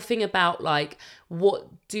that whole thing about like, what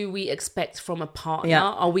do we expect from a partner? Yeah.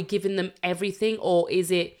 Are we giving them everything, or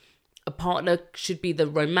is it a partner should be the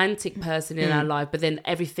romantic person in our life, but then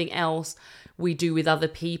everything else we do with other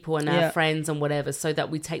people and our friends and whatever, so that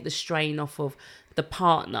we take the strain off of the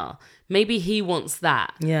partner. Maybe he wants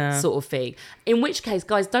that sort of thing. In which case,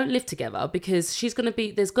 guys, don't live together, because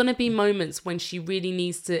there's going to be moments when she really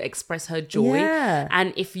needs to express her joy. Yeah.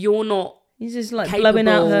 And if you're not just like blowing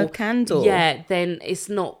out her candle. Yeah, then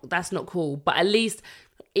that's not cool. But at least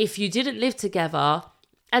if you didn't live together.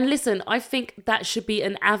 And listen, I think that should be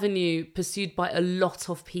an avenue pursued by a lot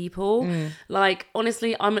of people. Like,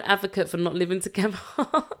 honestly, I'm an advocate for not living together.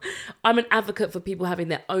 I'm an advocate for people having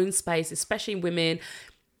their own space, especially women,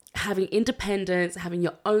 having independence, having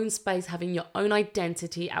your own space, having your own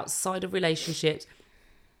identity outside of relationships.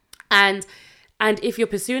 And if you're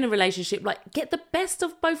pursuing a relationship, like, get the best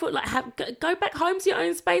of both. Like, go back home to your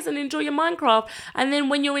own space and enjoy your Minecraft. And then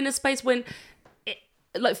when you're in a space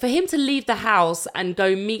like, for him to leave the house and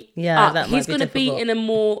go meet up, he's going to be in a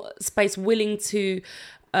more space willing to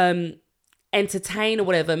entertain or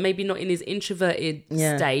whatever, maybe not in his introverted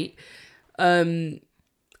state.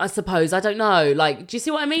 I suppose, I don't know. Like, do you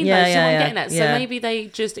see what I mean? Yeah, what I'm getting at? So maybe they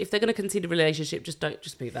just, if they're going to continue the relationship, just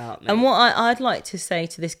move out. Maybe. And what I'd like to say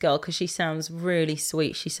to this girl, because she sounds really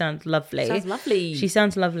sweet, she sounds lovely. She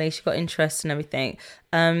sounds lovely. She's got interests and everything.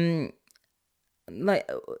 Like,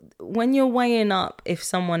 when you're weighing up if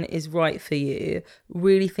someone is right for you,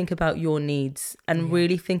 really think about your needs and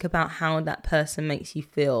really think about how that person makes you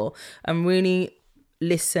feel, and really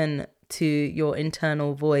listen to your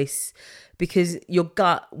internal voice, because your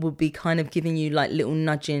gut will be kind of giving you like little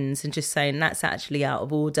nudgings and just saying that's actually out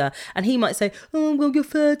of order. And he might say, oh, well, you're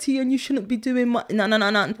 30 and you shouldn't be doing much. No.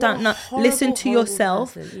 Listen to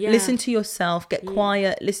yourself. Listen to yourself. Get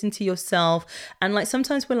quiet. Listen to yourself. And like,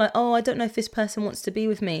 sometimes we're like, oh, I don't know if this person wants to be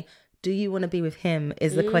with me. do you want to be with him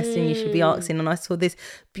is the question you should be asking. And I saw this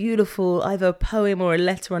beautiful either a poem or a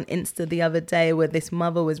letter on Insta the other day where this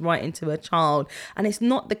mother was writing to her child, and it's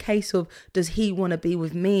not the case of does he want to be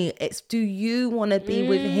with me, it's do you want to be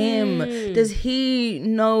with him? Does he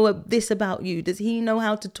know this about you? Does he know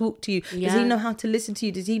how to talk to you? Does he know how to listen to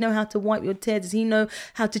you? Does he know how to wipe your tears? Does he know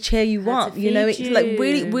how to cheer you up? You know, it's like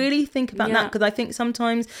really think about that, because I think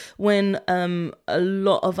sometimes when a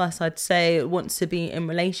lot of us, I'd say, wants to be in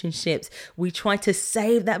relationships, we try to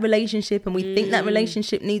save that relationship and we think that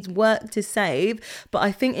relationship needs work to save. But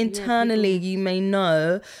I think internally you may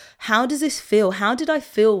know, how does this feel? How did I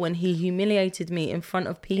feel when he humiliated me in front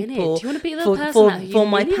of people? Do you want to be the person for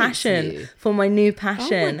my passion, for my new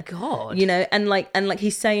passion? Oh my God. You know, and like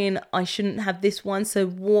he's saying I shouldn't have this one. So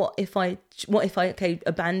what if I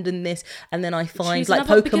abandon this and then I find like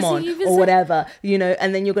Pokemon or whatever, you know,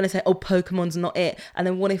 and then you're going to say, oh, Pokemon's not it. And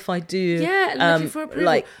then what if I do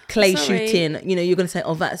like clay shooting, you know, you're going to say,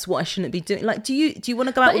 oh, that's what I shouldn't be doing. Like, do you want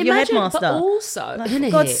to go out with your headmaster? But also, like,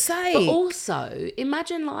 for God's sake. But also,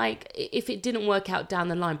 imagine like if it didn't work out down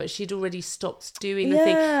the line, but she'd already stopped doing the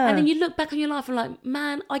thing. And then you look back on your life and like,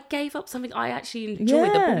 man, I gave up something I actually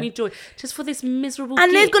enjoyed that brought me joy just for this miserable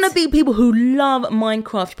And there's git. going to be people who love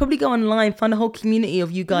Minecraft. You probably go online, find a whole community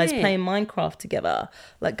of you guys playing Minecraft together.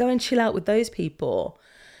 Like, go and chill out with those people.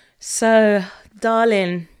 So,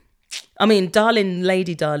 lady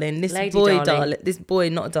darling, this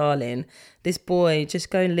boy, just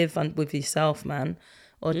go and live with yourself, man,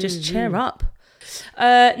 or just cheer up.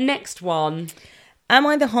 Next one. Am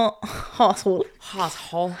I the hassle?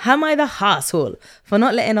 Am I the hassle for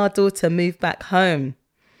not letting our daughter move back home?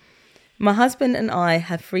 My husband and I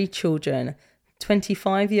have 3 children,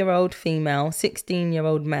 25-year-old female,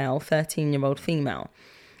 16-year-old male, 13-year-old female.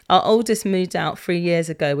 Our oldest moved out 3 years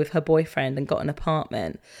ago with her boyfriend and got an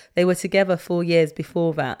apartment. They were together 4 years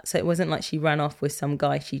before that, so it wasn't like she ran off with some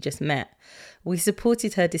guy she just met. We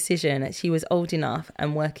supported her decision as she was old enough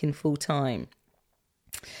and working full-time.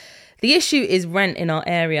 The issue is rent in our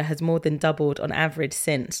area has more than doubled on average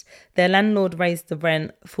since. Their landlord raised the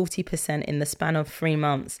rent 40% in the span of 3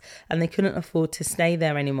 months, and they couldn't afford to stay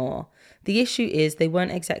there anymore. The issue is they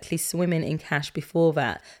weren't exactly swimming in cash before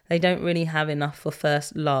that. They don't really have enough for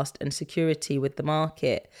first, last and security with the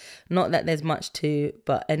market. Not that there's much to,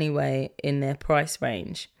 but anyway, in their price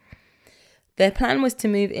range. Their plan was to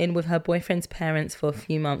move in with her boyfriend's parents for a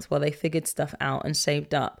few months while they figured stuff out and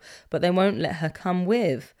saved up, but they won't let her come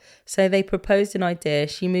with. So they proposed an idea.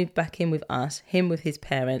 She moved back in with us, him with his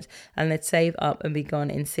parents, and they'd save up and be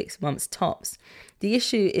gone in 6 months tops. The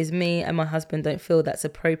issue is me and my husband don't feel that's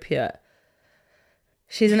appropriate.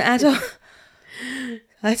 She's an adult.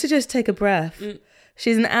 I had to just take a breath.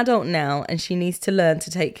 She's an adult now and she needs to learn to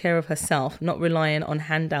take care of herself, not relying on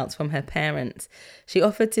handouts from her parents. She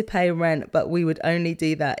offered to pay rent, but we would only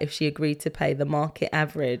do that if she agreed to pay the market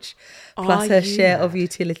average, plus her share of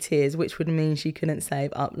utilities, which would mean she couldn't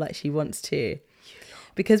save up like she wants to.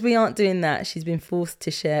 Because we aren't doing that, she's been forced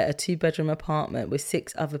to share a 2-bedroom apartment with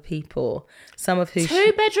 6 other people, some of who...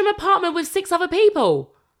 2-bedroom apartment with 6 other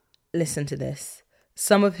people? Listen to this.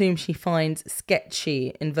 Some of whom she finds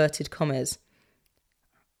sketchy, inverted commas.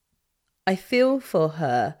 I feel for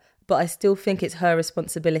her, but I still think it's her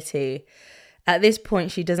responsibility. At this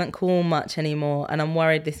point, she doesn't call much anymore, and I'm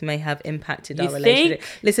worried this may have impacted our relationship.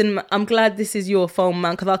 Listen, I'm glad this is your phone,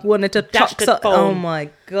 man, because I wanted to touch the phone. Oh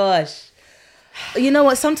my gosh. You know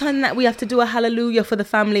what? Sometimes that we have to do a hallelujah for the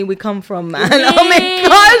family we come from, man. Yeah. Oh my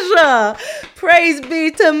gosh! Praise be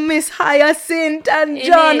to Miss Hyacinth and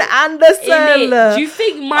John Anderson. Do you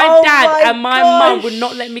think my dad and my mum would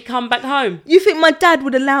not let me come back home? You think my dad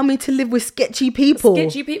would allow me to live with sketchy people?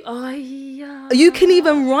 Sketchy people? Oh, yeah. You can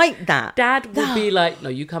even write that. Dad would be like, no,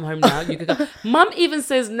 you come home now. You can come. Mum even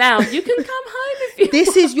says now, you can come home if you This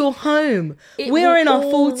want. is your home. We're in our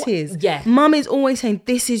 40s. Yeah. Mum is always saying,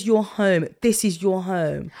 this is your home. This is your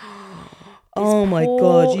home. Oh my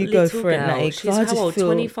God, you go for it, Nate. She's how old?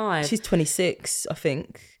 25? She's 26, I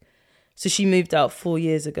think. So she moved out 4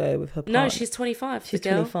 years ago with her partner. No, she's 25. She's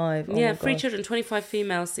 25. Oh yeah, 3 children, 25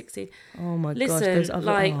 females, 16. Oh my gosh.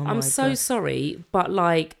 Listen, I'm so sorry, but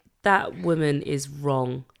like that woman is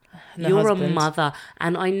wrong. You're a mother,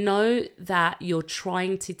 and I know that you're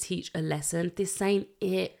trying to teach a lesson. This ain't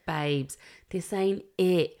it, babes. This ain't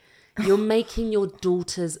it. You're making your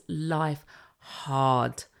daughter's life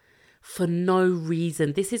hard for no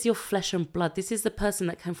reason. This is your flesh and blood. This is the person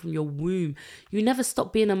that came from your womb. You never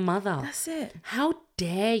stop being a mother. That's it. How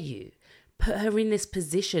dare you put her in this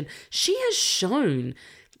position? She has shown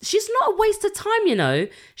she's not a waste of time, you know.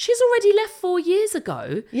 She's already left 4 years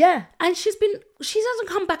ago. Yeah. And she hasn't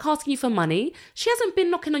come back asking you for money. She hasn't been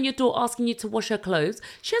knocking on your door asking you to wash her clothes.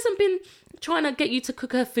 She hasn't been trying to get you to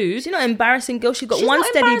cook her food. She's not embarrassing, girl. She's got She's one not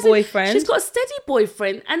steady embarrassing. boyfriend. She's got a steady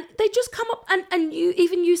boyfriend, and they just come up and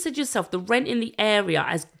you said yourself, the rent in the area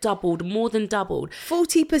has doubled, more than doubled.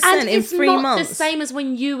 40% And in it's 3 not months. the same as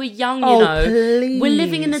when you were young, you Oh, know. please. We're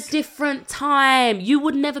living in a different time. You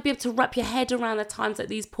would never be able to wrap your head around the times that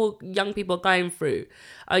these poor young people are going through,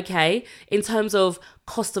 okay? In terms of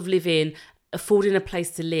cost of living, affording a place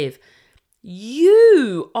to live.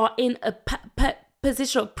 You are in a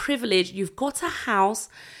position of privilege. You've got a house,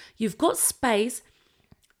 you've got space.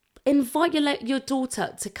 Invite your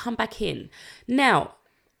daughter to come back in. Now,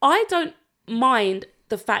 I don't mind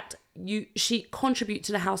the fact she contribute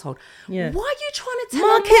to the household. Yeah. Why are you trying to tell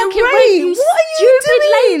Market her market rate? You What are you stupid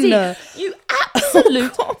doing? lady. You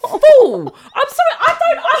absolute fool. I'm sorry,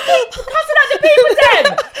 I keep cussing out the people them.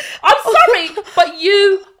 I'm sorry, but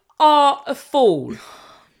you are a fool.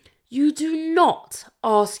 You do not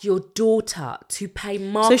ask your daughter to pay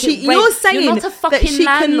market rent. You're saying you're not a that fucking she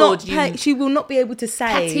landlord. cannot pay, she will not be able to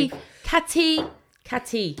save. Catty.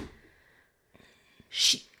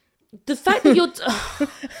 The fact that you're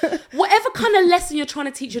whatever kind of lesson you're trying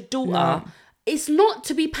to teach your daughter, it's not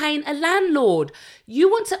to be paying a landlord. You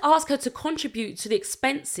want to ask her to contribute to the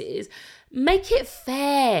expenses. Make it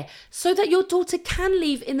fair so that your daughter can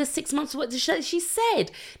leave in the 6 months. What she said.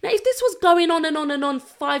 Now, if this was going on and on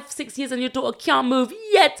 5-6 years and your daughter can't move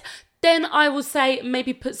yet, then I will say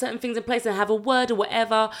maybe put certain things in place and have a word or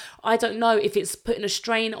whatever. I don't know if it's putting a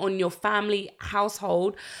strain on your family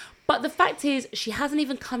household. But the fact is, she hasn't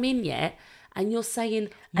even come in yet. And you're saying,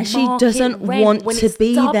 and she doesn't want to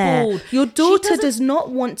be there. Your daughter does not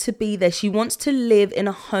want to be there. She wants to live in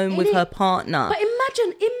a home with her partner. But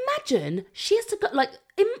imagine she has to go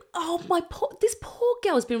this poor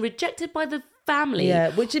girl has been rejected by the family.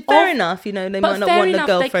 Yeah, which is fair enough. You know, they might not want the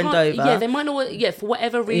girlfriend over. Yeah, they might not want, for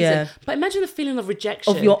whatever reason. Yeah. But imagine the feeling of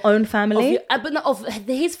rejection. Of your own family? But not of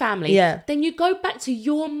his family. Yeah. Then you go back to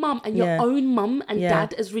your mum and your own mum and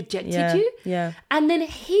dad has rejected you. Yeah. And then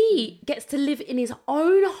he gets to live in his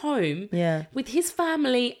own home with his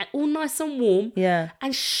family, all nice and warm. Yeah.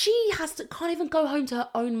 And she can't even go home to her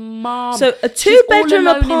own mum. So a 2-bedroom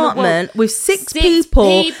apartment with six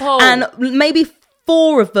people and maybe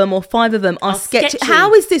 4 of them or 5 of them are sketchy.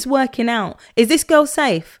 How is this working out? Is this girl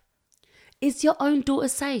safe? Is your own daughter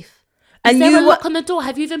safe? And is there a lock on the door?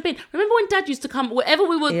 Have you even been? Remember when Dad used to come, wherever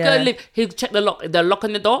we would go live, he'd check the lock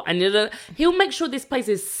on the door, and he'll make sure this place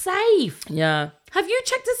is safe. Yeah. Have you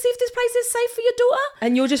checked to see if this place is safe for your daughter?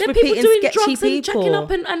 And you're just repeating people doing sketchy drugs people. And checking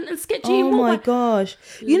up and sketchy. Oh my gosh.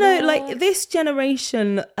 You know, like this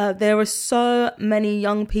generation, there are so many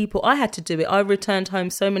young people. I had to do it. I returned home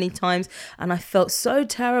so many times and I felt so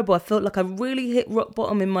terrible. I felt like I really hit rock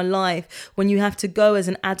bottom in my life when you have to go as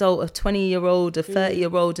an adult, a 20-year-old, a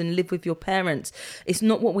 30-year-old and live with your parents. It's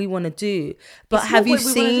not what we want to do. But have you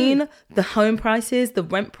seen the home prices, the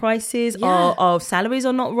rent prices? Our salaries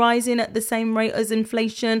are not rising at the same rate as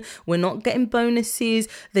inflation. We're not getting bonuses.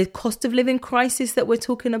 The cost of living crisis that we're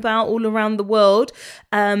talking about all around the world.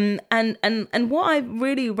 And what I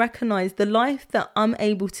really recognize, the life that I'm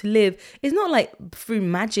able to live is not like through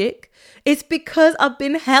magic. It's because I've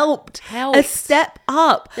been helped a step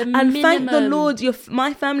up. And thank the Lord,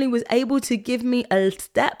 my family was able to give me a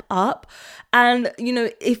step up. And, you know,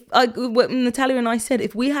 what Natalia and I said,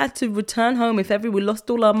 if we had to return home, we lost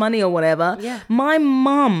all our money or whatever, my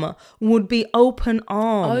mum would be open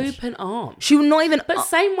arms. Open arms. She would not even... But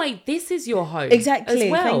same way, this is your home. Exactly.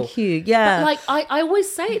 As well. Thank you. Yeah. But like, I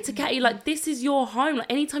always say it to Katie, like, this is your home.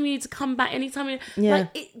 Like, anytime you need to come back, like,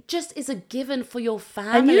 it just is a given for your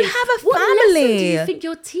family. And you have a family. What lesson do you think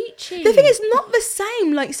you're teaching? The thing is not the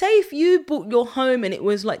same. Like, say if you bought your home and it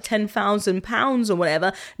was like £10,000 or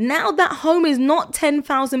whatever, now that home is not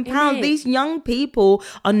 £10,000. These young people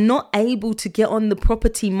are not able to get on the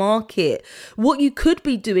property market. What you could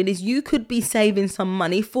be doing is you could be saving some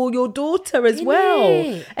money for your daughter as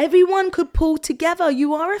well. Everyone could pull together.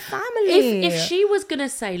 You are a family. If she was going to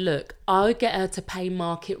say, look, I'll get her to pay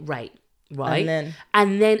market rate, right?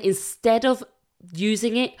 And then instead of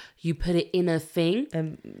using it, you put it in a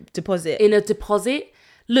thing. Deposit. In a deposit.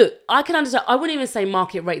 Look, I can understand. I wouldn't even say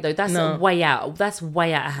market rate though. That's way out. That's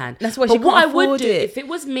way out of hand. That's why she can't afford it. But what I would do if it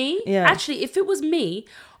was me, actually, if it was me,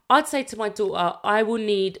 I'd say to my daughter, I will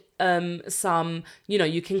need some, you know,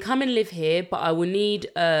 you can come and live here, but I will need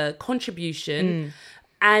a contribution.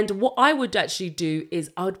 And what I would actually do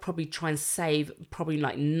is I would probably try and save probably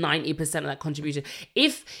like 90% of that contribution.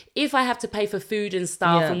 If I have to pay for food and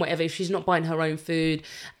stuff and whatever, if she's not buying her own food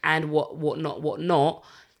and whatnot,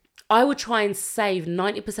 I would try and save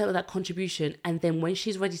 90% of that contribution, and then when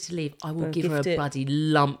she's ready to leave, I will give her a bloody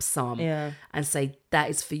lump sum and say, that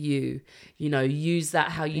is for you. You know, use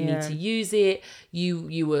that how you need to use it.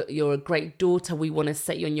 You're a great daughter. We want to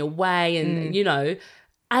set you on your way, and you know,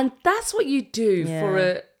 and that's what you do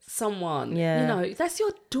for someone. You know, that's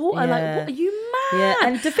your daughter. Like, what are you mad? Yeah,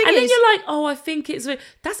 and the thing and then is, you're like, oh, I think it's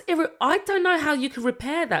I don't know how you can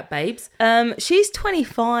repair that, babes. She's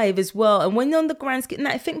 25 as well, and when you're on the grand scheme,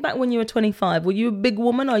 now think back when you were 25. Were you a big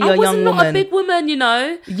woman or you a young woman? I was not a big woman, you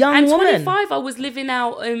know. Young woman. 25, I was living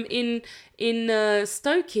out in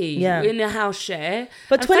Stokey in a house share.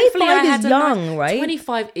 But 25 is young, right?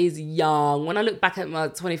 25 is young. When I look back at my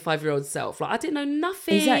 25-year-old self, like I didn't know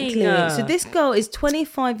nothing. Exactly. So this girl is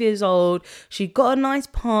 25 years old. She got a nice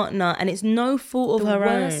partner, and it's no fault of her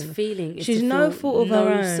own. The worst feeling is she's to no feel fault of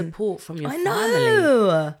her own. No support from your family. I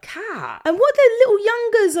know. Cat. And what their little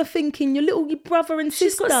youngers are thinking, your little brother and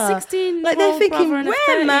She's sister. got 16 like they're thinking, brother and a rare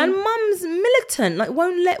 13. man, mum's militant. Like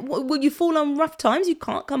won't let. Will you fall on rough times? You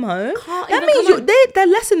can't come home. Can't That even means come home. the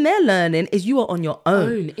lesson they're learning is you are on your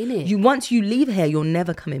own. Innit? Once you leave here, you're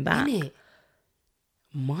never coming back. Innit?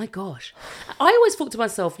 My gosh. I always thought to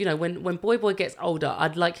myself, you know, when boy gets older,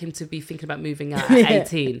 I'd like him to be thinking about moving out at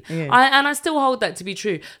 18. And I still hold that to be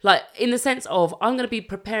true. Like, in the sense of, I'm going to be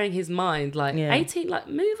preparing his mind, like, 18, like,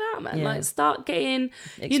 move out, man. Like, start getting,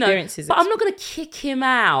 you know. Experiences. But I'm not going to kick him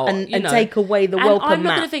out. And you know. take away the welcome I'm not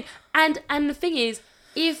mat. going to think. And the thing is,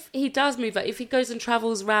 if he does move out, if he goes and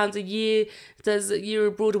travels around a year, does a year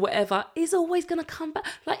abroad or whatever, he's always going to come back.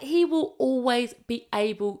 Like, he will always be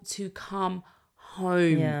able to come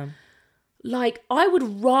home. Yeah. Like, I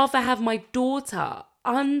would rather have my daughter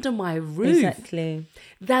under my roof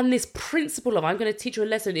than this principle of, I'm going to teach you a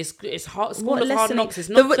lesson. It's hard, school of hard knocks. It's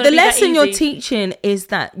not the lesson you're easy. teaching is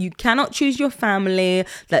that you cannot choose your family,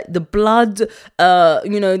 that the blood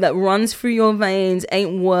that runs through your veins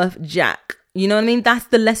ain't worth jack. You know what I mean? That's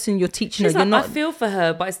the lesson you're teaching her. Like, You're not. I feel for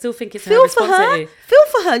her, but I still think it's her Feel for her. responsibility. Feel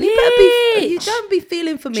for her. You better be. You Bitch. don't be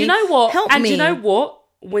feeling for me. Do you know what? Help and me. do you know what?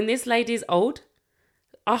 When this lady's old,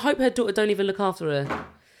 I hope her daughter don't even look after her.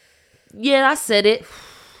 Yeah, I said it.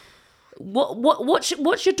 Watch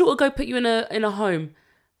your daughter go put you in a home.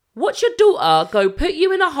 Watch your daughter go put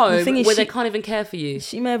you in a home where they can't even care for you.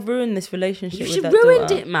 She may have ruined this relationship. She with that ruined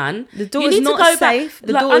daughter. it, man. The daughter's not safe.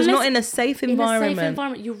 The daughter's not in a safe environment. In a safe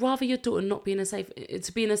environment, you'd rather your daughter not be in a safe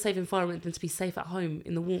environment than to be safe at home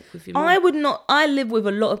in the warmth with your mum. I would not. I live with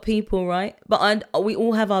a lot of people, right? But we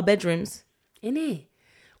all have our bedrooms. Innit?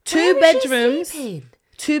 Two Where is she bedrooms. sleeping?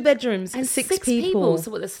 2 bedrooms And six six people.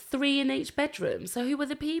 So what? There's 3 in each bedroom. So who were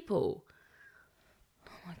the people?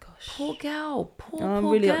 Oh my gosh. Poor girl. Poor I'm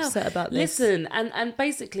poor really girl. upset about this. Listen, and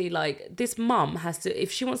basically, like, this mum has to,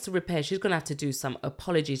 if she wants to repair, she's gonna have to do some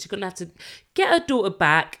apologies. She's gonna have to get her daughter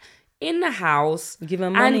back in the house, Give her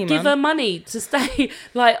money, and give man. her money to stay.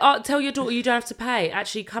 Like, tell your daughter you don't have to pay.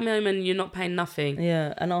 Actually, come home and you're not paying nothing.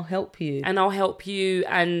 Yeah, and I'll help you. And I'll help you.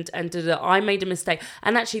 And I made a mistake.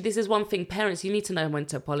 And actually, this is one thing, parents, you need to know when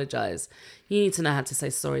to apologize. You need to know how to say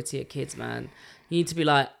sorry to your kids, man. You need to be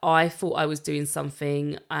like, I thought I was doing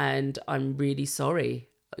something, and I'm really sorry.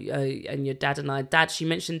 And your dad, she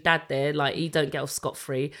mentioned dad there, like, he don't get off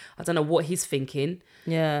scot-free. I don't know what he's thinking.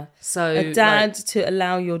 Yeah. So A dad like, to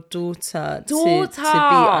allow your daughter to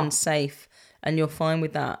be unsafe, and you're fine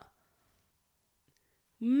with that.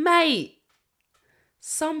 mate,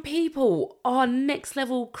 some people are next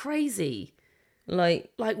level crazy.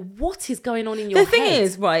 Like what is going on in your head? the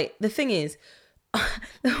thing is,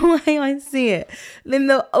 the way I see it, in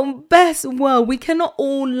the best world, we cannot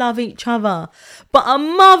all love each other, but a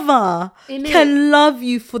mother can love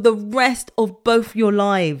you for the rest of both your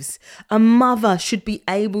lives. A mother should be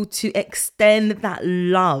able to extend that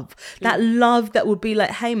love that would be like,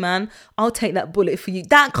 hey man, I'll take that bullet for you.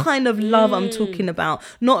 That kind of love I'm talking about.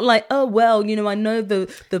 Not like, oh well, you know, I know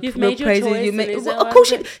the made your praises choice you and make. is Well, it of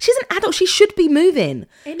course, like- she's an adult. She should be moving.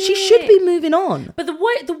 She should be moving on. But the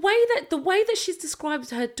way that she's described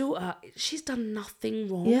her daughter, she's done nothing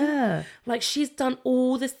wrong. Yeah. Like, she's done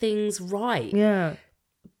all the things right. Yeah.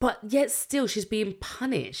 But yet still she's being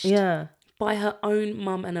punished Yeah. by her own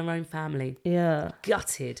mum and her own family. Yeah.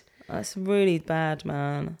 Gutted. That's really bad,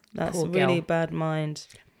 man. That's Poor really girl. bad mind.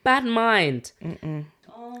 Bad mind.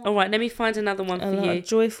 All right, let me find another one for A you.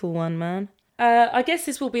 joyful one, man. I guess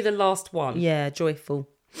this will be the last one. Yeah, joyful.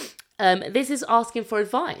 This is asking for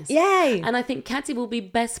advice. Yay! And I think Katy will be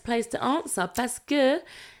best placed to answer parce que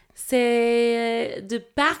C'est de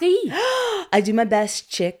Paris. I do my best,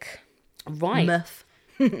 chick. Right. Meuf.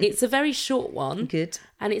 It's a very short one. Good.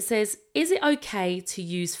 And it says, is it okay to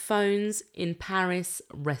use phones in Paris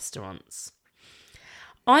restaurants?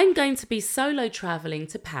 I'm going to be solo travelling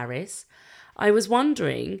to Paris. I was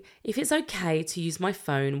wondering if it's okay to use my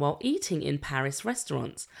phone while eating in Paris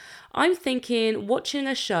restaurants. I'm thinking watching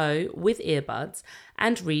a show with earbuds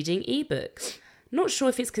and reading ebooks. Not sure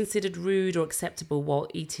if it's considered rude or acceptable while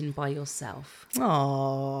eating by yourself.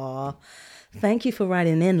 Aww. Thank you for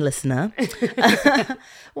writing in, listener.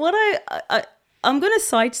 I'm going to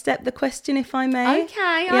sidestep the question, if I may.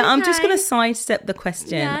 Okay. Yeah, I'm just going to sidestep the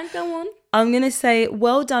question. Yeah, go on. I'm going to say,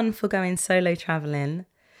 well done for going solo traveling.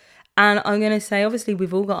 And I'm going to say, obviously,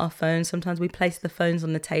 we've all got our phones. Sometimes we place the phones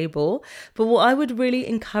on the table. But what I would really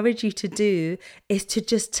encourage you to do is to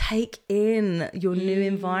just take in your new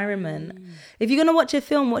environment. If you're going to watch a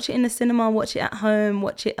film, watch it in the cinema, watch it at home,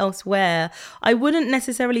 watch it elsewhere. I wouldn't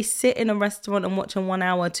necessarily sit in a restaurant and watch a 1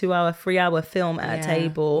 hour, 2 hour, 3 hour film at a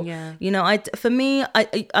table. Yeah. You know, for me,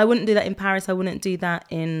 I wouldn't do that in Paris. I wouldn't do that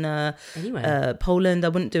in Poland. I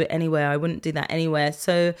wouldn't do it anywhere. I wouldn't do that anywhere.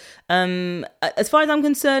 So as far as I'm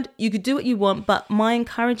concerned, you could do what you want, but my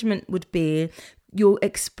encouragement would be you're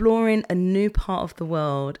exploring a new part of the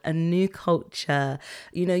world, a new culture.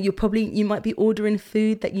 You know, you might be ordering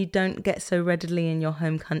food that you don't get so readily in your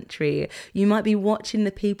home country. You might be watching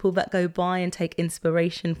the people that go by and take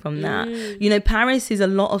inspiration from that. You know, Paris is a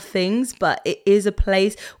lot of things, but it is a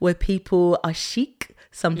place where people are chic.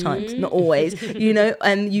 Sometimes, not always, you know,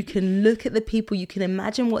 and you can look at the people, you can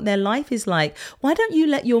imagine what their life is like. Why don't you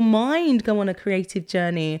let your mind go on a creative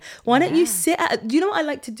journey? Why don't you do you know what I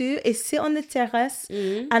like to do is sit on the terrace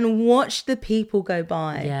and watch the people go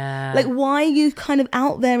by. Yeah. Like, why are you kind of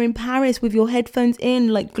out there in Paris with your headphones in,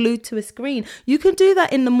 like glued to a screen? You can do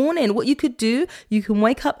that in the morning. What you could do, you can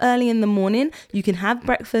wake up early in the morning, you can have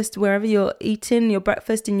breakfast wherever you're eating your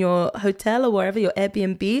breakfast, in your hotel or wherever, your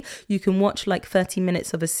Airbnb. You can watch like 30 minutes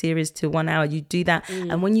of a series to 1 hour. You do that,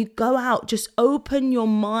 and when you go out, just open your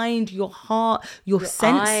mind, your heart, your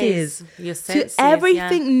senses, to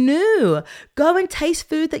everything new. Go and taste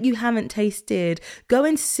food that you haven't tasted. Go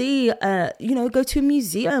and see go to a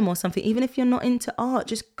museum or something. Even if you're not into art,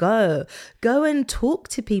 just go and talk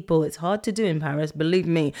to people. It's hard to do in Paris, believe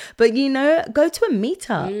me, but you know, go to a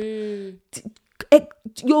meetup.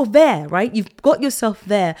 You're there, right? You've got yourself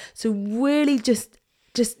there, so really just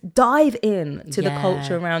dive in to the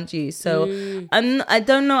culture around you. So I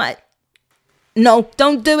don't know. No,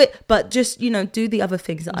 don't do it. But just, you know, do the other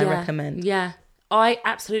things that I recommend. Yeah, I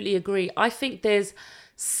absolutely agree. I think there's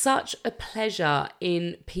such a pleasure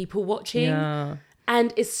in people watching. Yeah.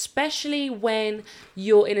 And especially when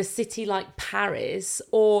you're in a city like Paris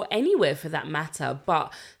or anywhere for that matter.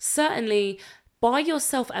 But certainly by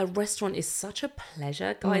yourself at a restaurant is such a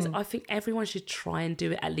pleasure, guys. I think everyone should try and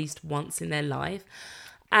do it at least once in their life.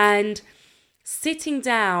 And sitting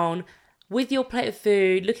down with your plate of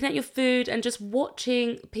food, looking at your food and just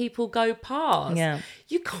watching people go past. Yeah.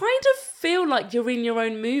 You kind of feel like you're in your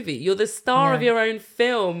own movie. You're the star of your own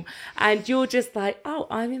film. And you're just like, oh,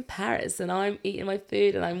 I'm in Paris and I'm eating my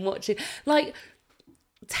food and I'm watching. Like,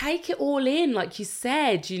 take it all in, like you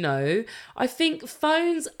said, you know. I think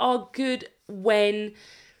phones are good when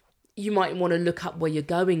you might want to look up where you're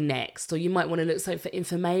going next, or you might want to look something for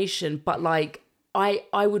information. But like,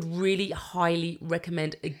 I would really highly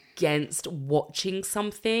recommend against watching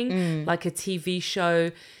something like a TV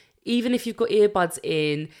show. Even if you've got earbuds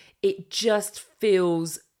in, it just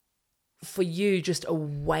feels for you just a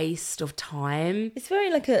waste of time. It's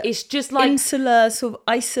very like it's just like insular, sort of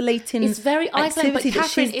isolating. It's very isolating, but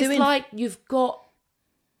Catherine, it's doing. like you've got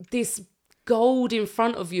this gold in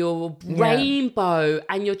front of your rainbow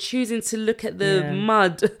and you're choosing to look at the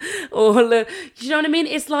mud or you know what I mean?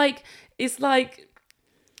 It's like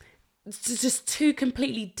it's just two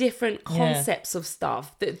completely different concepts of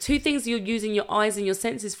stuff. The two things you're using your eyes and your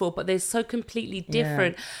senses for, but they're so completely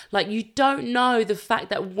different. Like, you don't know the fact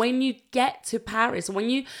that when you get to Paris, when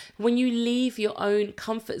you leave your own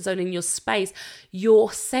comfort zone in your space,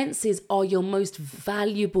 your senses are your most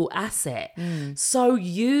valuable asset. So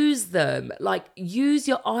use them. Like, use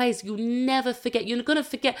your eyes. You'll never forget. You're gonna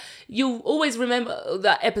forget. You'll always remember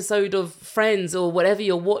that episode of Friends or whatever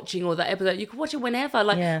you're watching, or that episode. You can watch it whenever.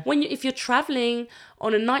 Like if if you're traveling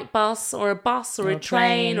on a night bus or a bus or a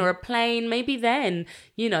train or a plane, maybe then,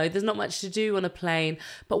 there's not much to do on a plane.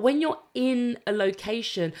 But when you're in a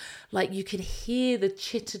location, like you can hear the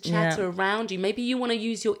chitter chatter around you. Maybe you want to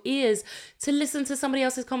use your ears to listen to somebody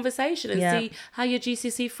else's conversation and see how your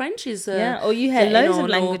GCSE French is. Or you hear loads of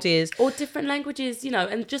languages. Or different languages,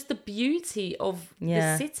 and just the beauty of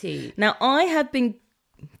the city. Now, I have been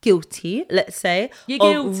guilty, let's say,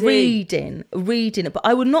 of reading, but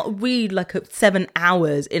I would not read like 7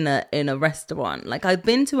 hours in a restaurant. Like I've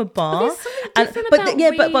been to a bar, but there's something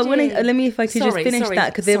different about but when let me, if I could Sorry, just finish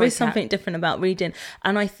that, because there is Kat. something different about reading,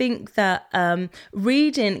 and I think that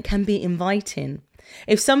reading can be inviting.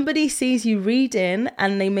 If somebody sees you reading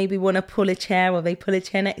and they maybe want to pull a chair or they pull a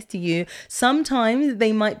chair next to you, sometimes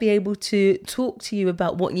they might be able to talk to you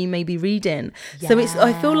about what you may be reading. Yes. So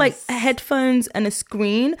I feel like headphones and a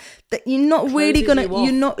screen that you're not really going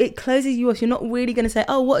to, it closes you off. You're not really going to say,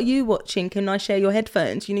 oh, what are you watching? Can I share your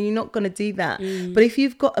headphones? You're not going to do that. But if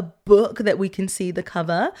you've got a book that we can see the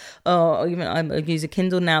cover, or even I use a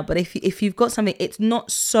Kindle now, but if you've got something, it's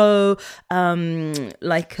not so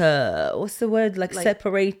what's the word? Like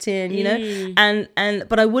separating,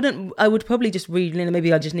 but I would probably just read,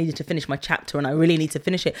 maybe I just needed to finish my chapter and I really need to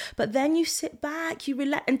finish it. But then you sit back, you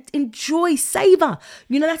relax and enjoy, savor.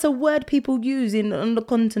 That's a word people use on the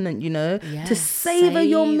continent, to savor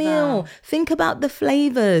your meal. Think about the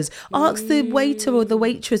flavors. Ask the waiter or the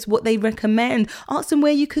waitress what they recommend. Ask them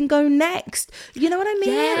where you can go next. You know what I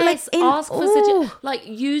mean? Yes, ask for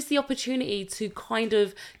use the opportunity to kind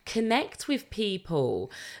of connect with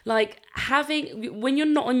people. Like when you're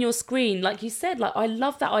not on your screen, like you said, like I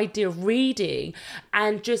love that idea of reading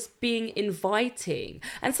and just being inviting.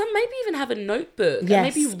 And some maybe even have a notebook.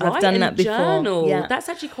 Yes, and maybe write I've done and that before. Journal. Yeah. That's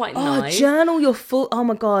actually quite nice. Journal your full. Oh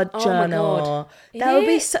my god, journal. My God. That would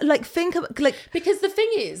be so, think of because the thing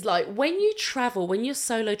is, like when you travel, when you're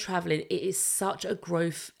solo traveling, it is such a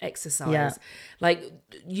growth exercise. Yeah. Like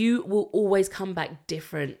you will always come back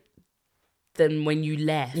different than when you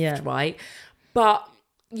left, right? But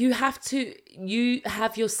you have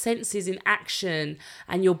your senses in action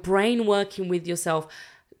and your brain working with yourself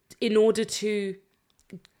in order to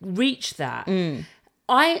reach that.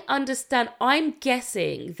 I understand. I'm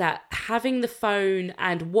guessing that having the phone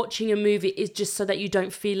and watching a movie is just so that you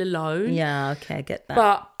don't feel alone. Yeah, okay, I get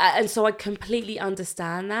that. And so I completely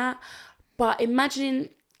understand that. But imagine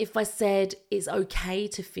if I said it's okay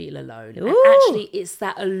to feel alone. Ooh. And actually it's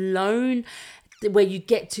that alone where you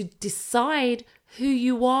get to decide who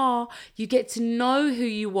you are. You get to know who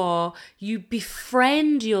you are. You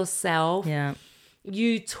befriend yourself. Yeah.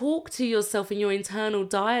 You talk to yourself in your internal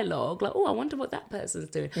dialogue, like, oh, I wonder what that person's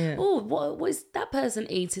doing. Yeah. Oh, what is that person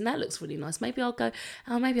eating? That looks really nice. Maybe I'll go,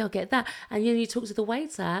 maybe I'll get that. And then you talk to the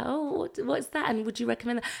waiter, oh, what's that? And would you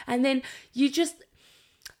recommend that? And then you just,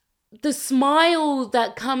 the smile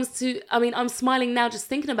that comes to, I'm smiling now just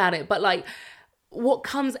thinking about it, but like what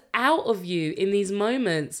comes out of you in these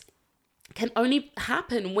moments can only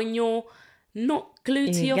happen when you're not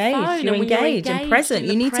glued to your phone. You're and engaged and present.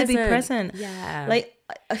 You need to be present. Yeah. Like,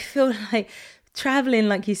 I feel like traveling,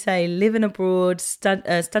 like you say, living abroad,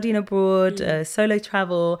 studying abroad, solo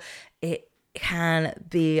travel, it can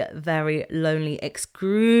be very lonely,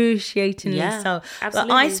 excruciatingly so.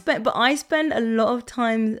 Absolutely. But I spend a lot of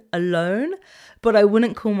time alone, but I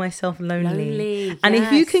wouldn't call myself lonely. And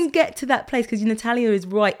if you can get to that place, because Natalia is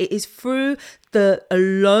right, it is through the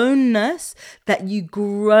aloneness that you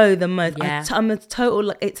grow the most. Yeah. I'm a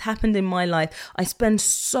total, it's happened in my life. I spend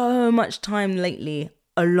so much time lately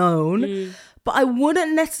alone. But I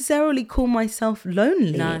wouldn't necessarily call myself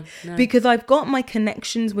lonely. No. Because I've got my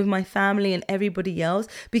connections with my family and everybody else,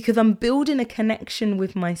 because I'm building a connection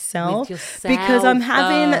with myself, because I'm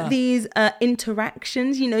having these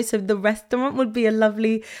interactions, so the restaurant would be a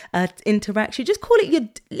lovely interaction. Just call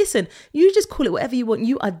it you just call it whatever you want.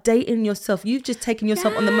 You are dating yourself. You've just taken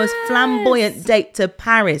yourself on the most flamboyant date to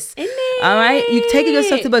Paris. All right? You've taken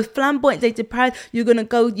yourself to the most flamboyant date to Paris. You're going to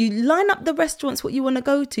go, you line up the restaurants, what you want to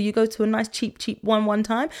go to. You go to a nice cheap one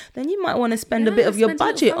time, then you might want to spend a bit of your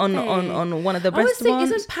budget on one of the restaurants. I always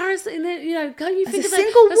think, isn't Paris in the, can't you think as of a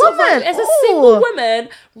single woman? As a single woman,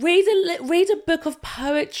 read a book of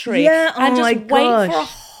poetry and just wait for a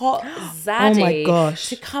hot zaddy gosh.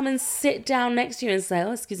 to come and sit down next to you and say,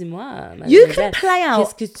 oh, excusez-moi. You can play out.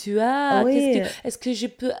 Qu'est-ce que tu as? Oui. Est-ce que je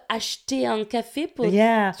peux acheter un café pour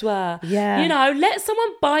Yeah. toi? Yeah. You know, let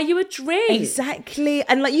someone buy you a drink. Exactly.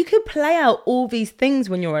 And like you could play out all these things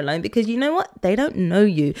when you're alone because you know what? They don't know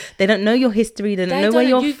you. They don't know your history. They don't know where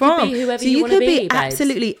you're you from. Could be whoever so you could be babes.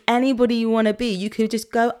 absolutely anybody you want to be. You could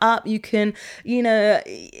just go up. You can, you know,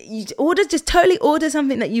 you totally order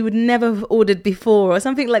something that you would never have ordered before or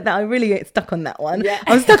something like that. I really get stuck on that one. Yeah.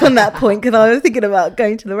 I'm stuck on that point because I was thinking about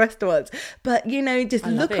going to the restaurants. But, you know, just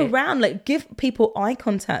look it. around, like give people eye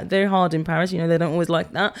contact. Very hard in Paris. You know, they don't always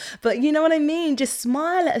like that. But you know what I mean? Just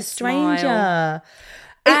smile at a stranger.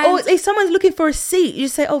 If someone's looking for a seat, you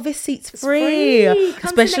just say, "Oh, this seat's free."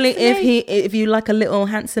 Especially if you like a little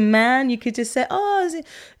handsome man, you could just say, "Oh,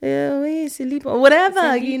 c'est libre," or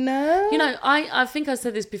whatever. You know. You know, I think I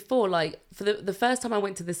said this before. Like for the first time I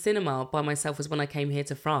went to the cinema by myself was when I came here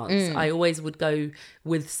to France. I always would go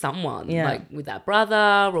with someone, like with that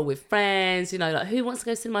brother or with friends. You know, like who wants to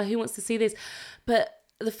go to cinema? Who wants to see this? But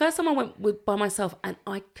the first time I went by myself, and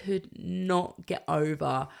I could not get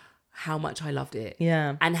over how much I loved it.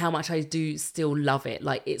 Yeah. And how much I do still love it.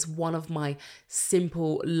 Like it's one of my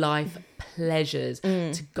simple life pleasures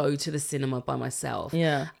to go to the cinema by myself.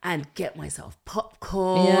 Yeah. And get myself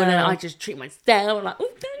popcorn and I just treat myself like,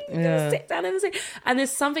 sit down in the seat. And there's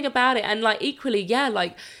something about it. And like equally,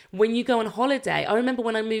 like when you go on holiday, I remember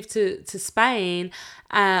when I moved to Spain,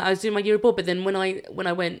 I was doing my year abroad, but then when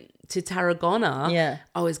I went to Tarragona,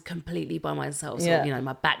 I was completely by myself. So, you know,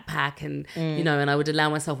 my backpack and, you know, and I would allow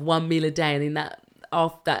myself one meal a day. And in that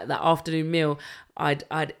afternoon meal,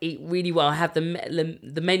 I'd eat really well. I have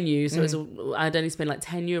the menu. So I'd only spend like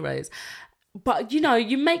 10 euros. But, you know,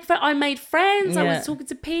 I made friends. I was talking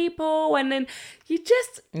to people and then you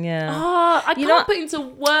just, I can't put into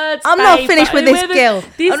words. I'm not finished with this girl.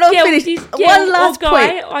 I'm not finished. One last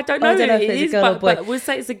point. I don't know who it is, but we'll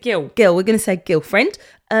say it's a Gil. Gil, we're going to say Gil, friend.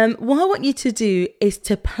 What I want you to do is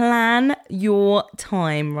to plan your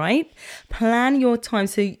time, right? Plan your time.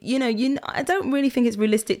 So, you know, I don't really think it's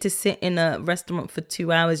realistic to sit in a restaurant for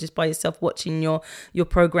 2 hours just by yourself watching your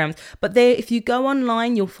programs. But if you go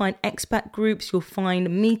online, you'll find expat groups, you'll find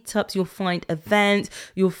meetups, you'll find events,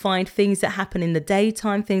 you'll find things that happen in the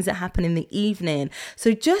daytime, things that happen in the evening.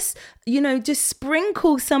 So just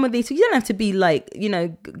sprinkle some of these. So you don't have to be like, you know,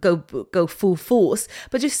 go full force,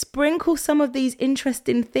 but just sprinkle some of these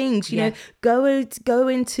interesting things, you know, go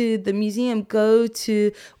into the museum, go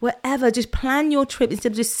to wherever, just plan your trip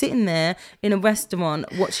instead of just sitting there in a restaurant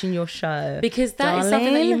watching your show, because that is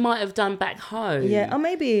something that you might have done back home. And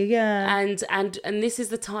this is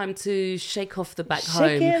the time to shake off the back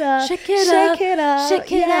home. Shake it up. I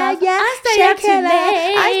stay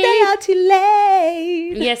out too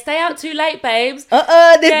late. Yeah, stay out too late, babes.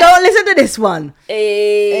 Don't listen to this one.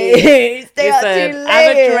 Stay out too late.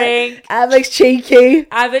 Have a drink. Have a cheeky.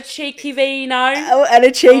 Have a cheeky vino. And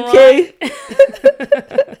a cheeky.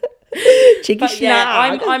 Cheeky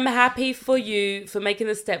schnack. I'm happy for you for making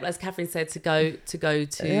the step, as Catherine said, to go to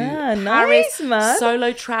Paris, nice, man.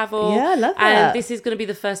 Solo travel. Yeah, I love that. And this is going to be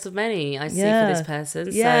the first of many I see for this person.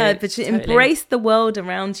 Yeah, so, but you embrace the world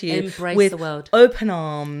around you. Embrace the world. Open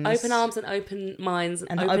arms. Open arms and open minds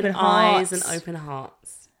and open hearts. eyes and open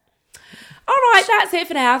hearts. All right, that's it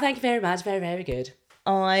for now. Thank you very much. Very, very good.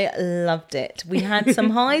 I loved it. We had some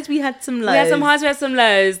highs, we had some lows. We had some highs, we had some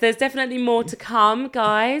lows. There's definitely more to come,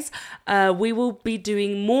 guys. We will be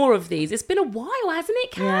doing more of these. It's been a while, hasn't it,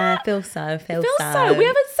 Kat? Yeah, I feel so. We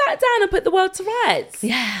haven't sat down and put the world to rights.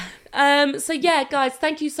 Yeah. So yeah, guys,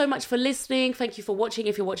 thank you so much for listening. Thank you for watching.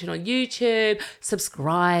 If you're watching on YouTube,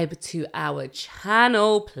 subscribe to our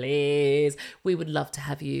channel, please. We would love to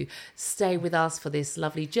have you stay with us for this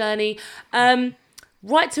lovely journey.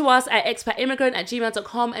 Write to us at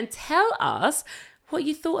expatimmigrant@gmail.com and tell us what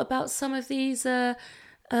you thought about some of these Am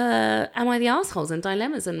I the Arseholes and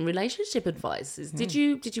dilemmas and relationship advices. Did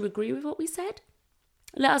you agree with what we said?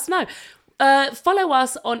 Let us know. Follow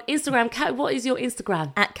us on Instagram. Kat, what is your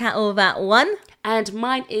Instagram? At CatAllThat1. And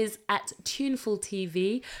mine is at Tuneful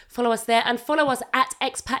TV. Follow us there and follow us at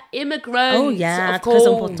Expat Immigrant. Oh yeah, of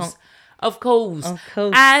course. Of course.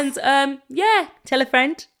 And tell a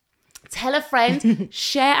friend. Tell a friend,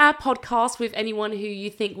 share our podcast with anyone who you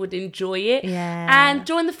think would enjoy it. Yeah. And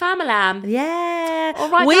join the family. Yeah. All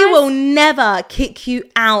right, we guys? will never kick you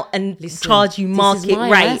out and charge you market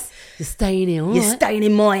rate. You're staying here, all You're right? staying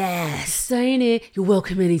in my ass. Staying here. You're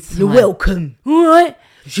welcome anytime. You're welcome. All right.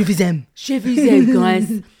 Je vous aime. Je vous aime,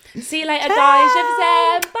 guys. See you later, guys. Je vous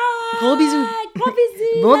aime. Bye. Gros bisous. Gros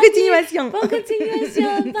bisous. Bonne continuation. Bonne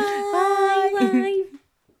continuation. Bye. Bye.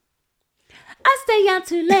 I stay out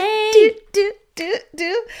too late. Do.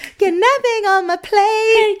 Get nothing on my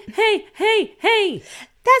plate. Hey.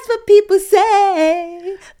 That's what people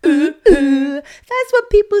say. Ooh. That's what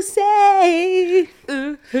people say.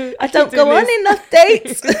 I don't go on enough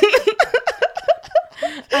dates.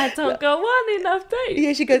 I don't go on enough dates.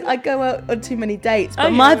 Yeah, she goes, I go out on too many dates.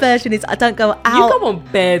 But my version is I don't go out. You go on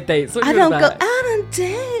bare dates. What I you don't on go about? out on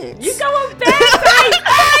dates. You go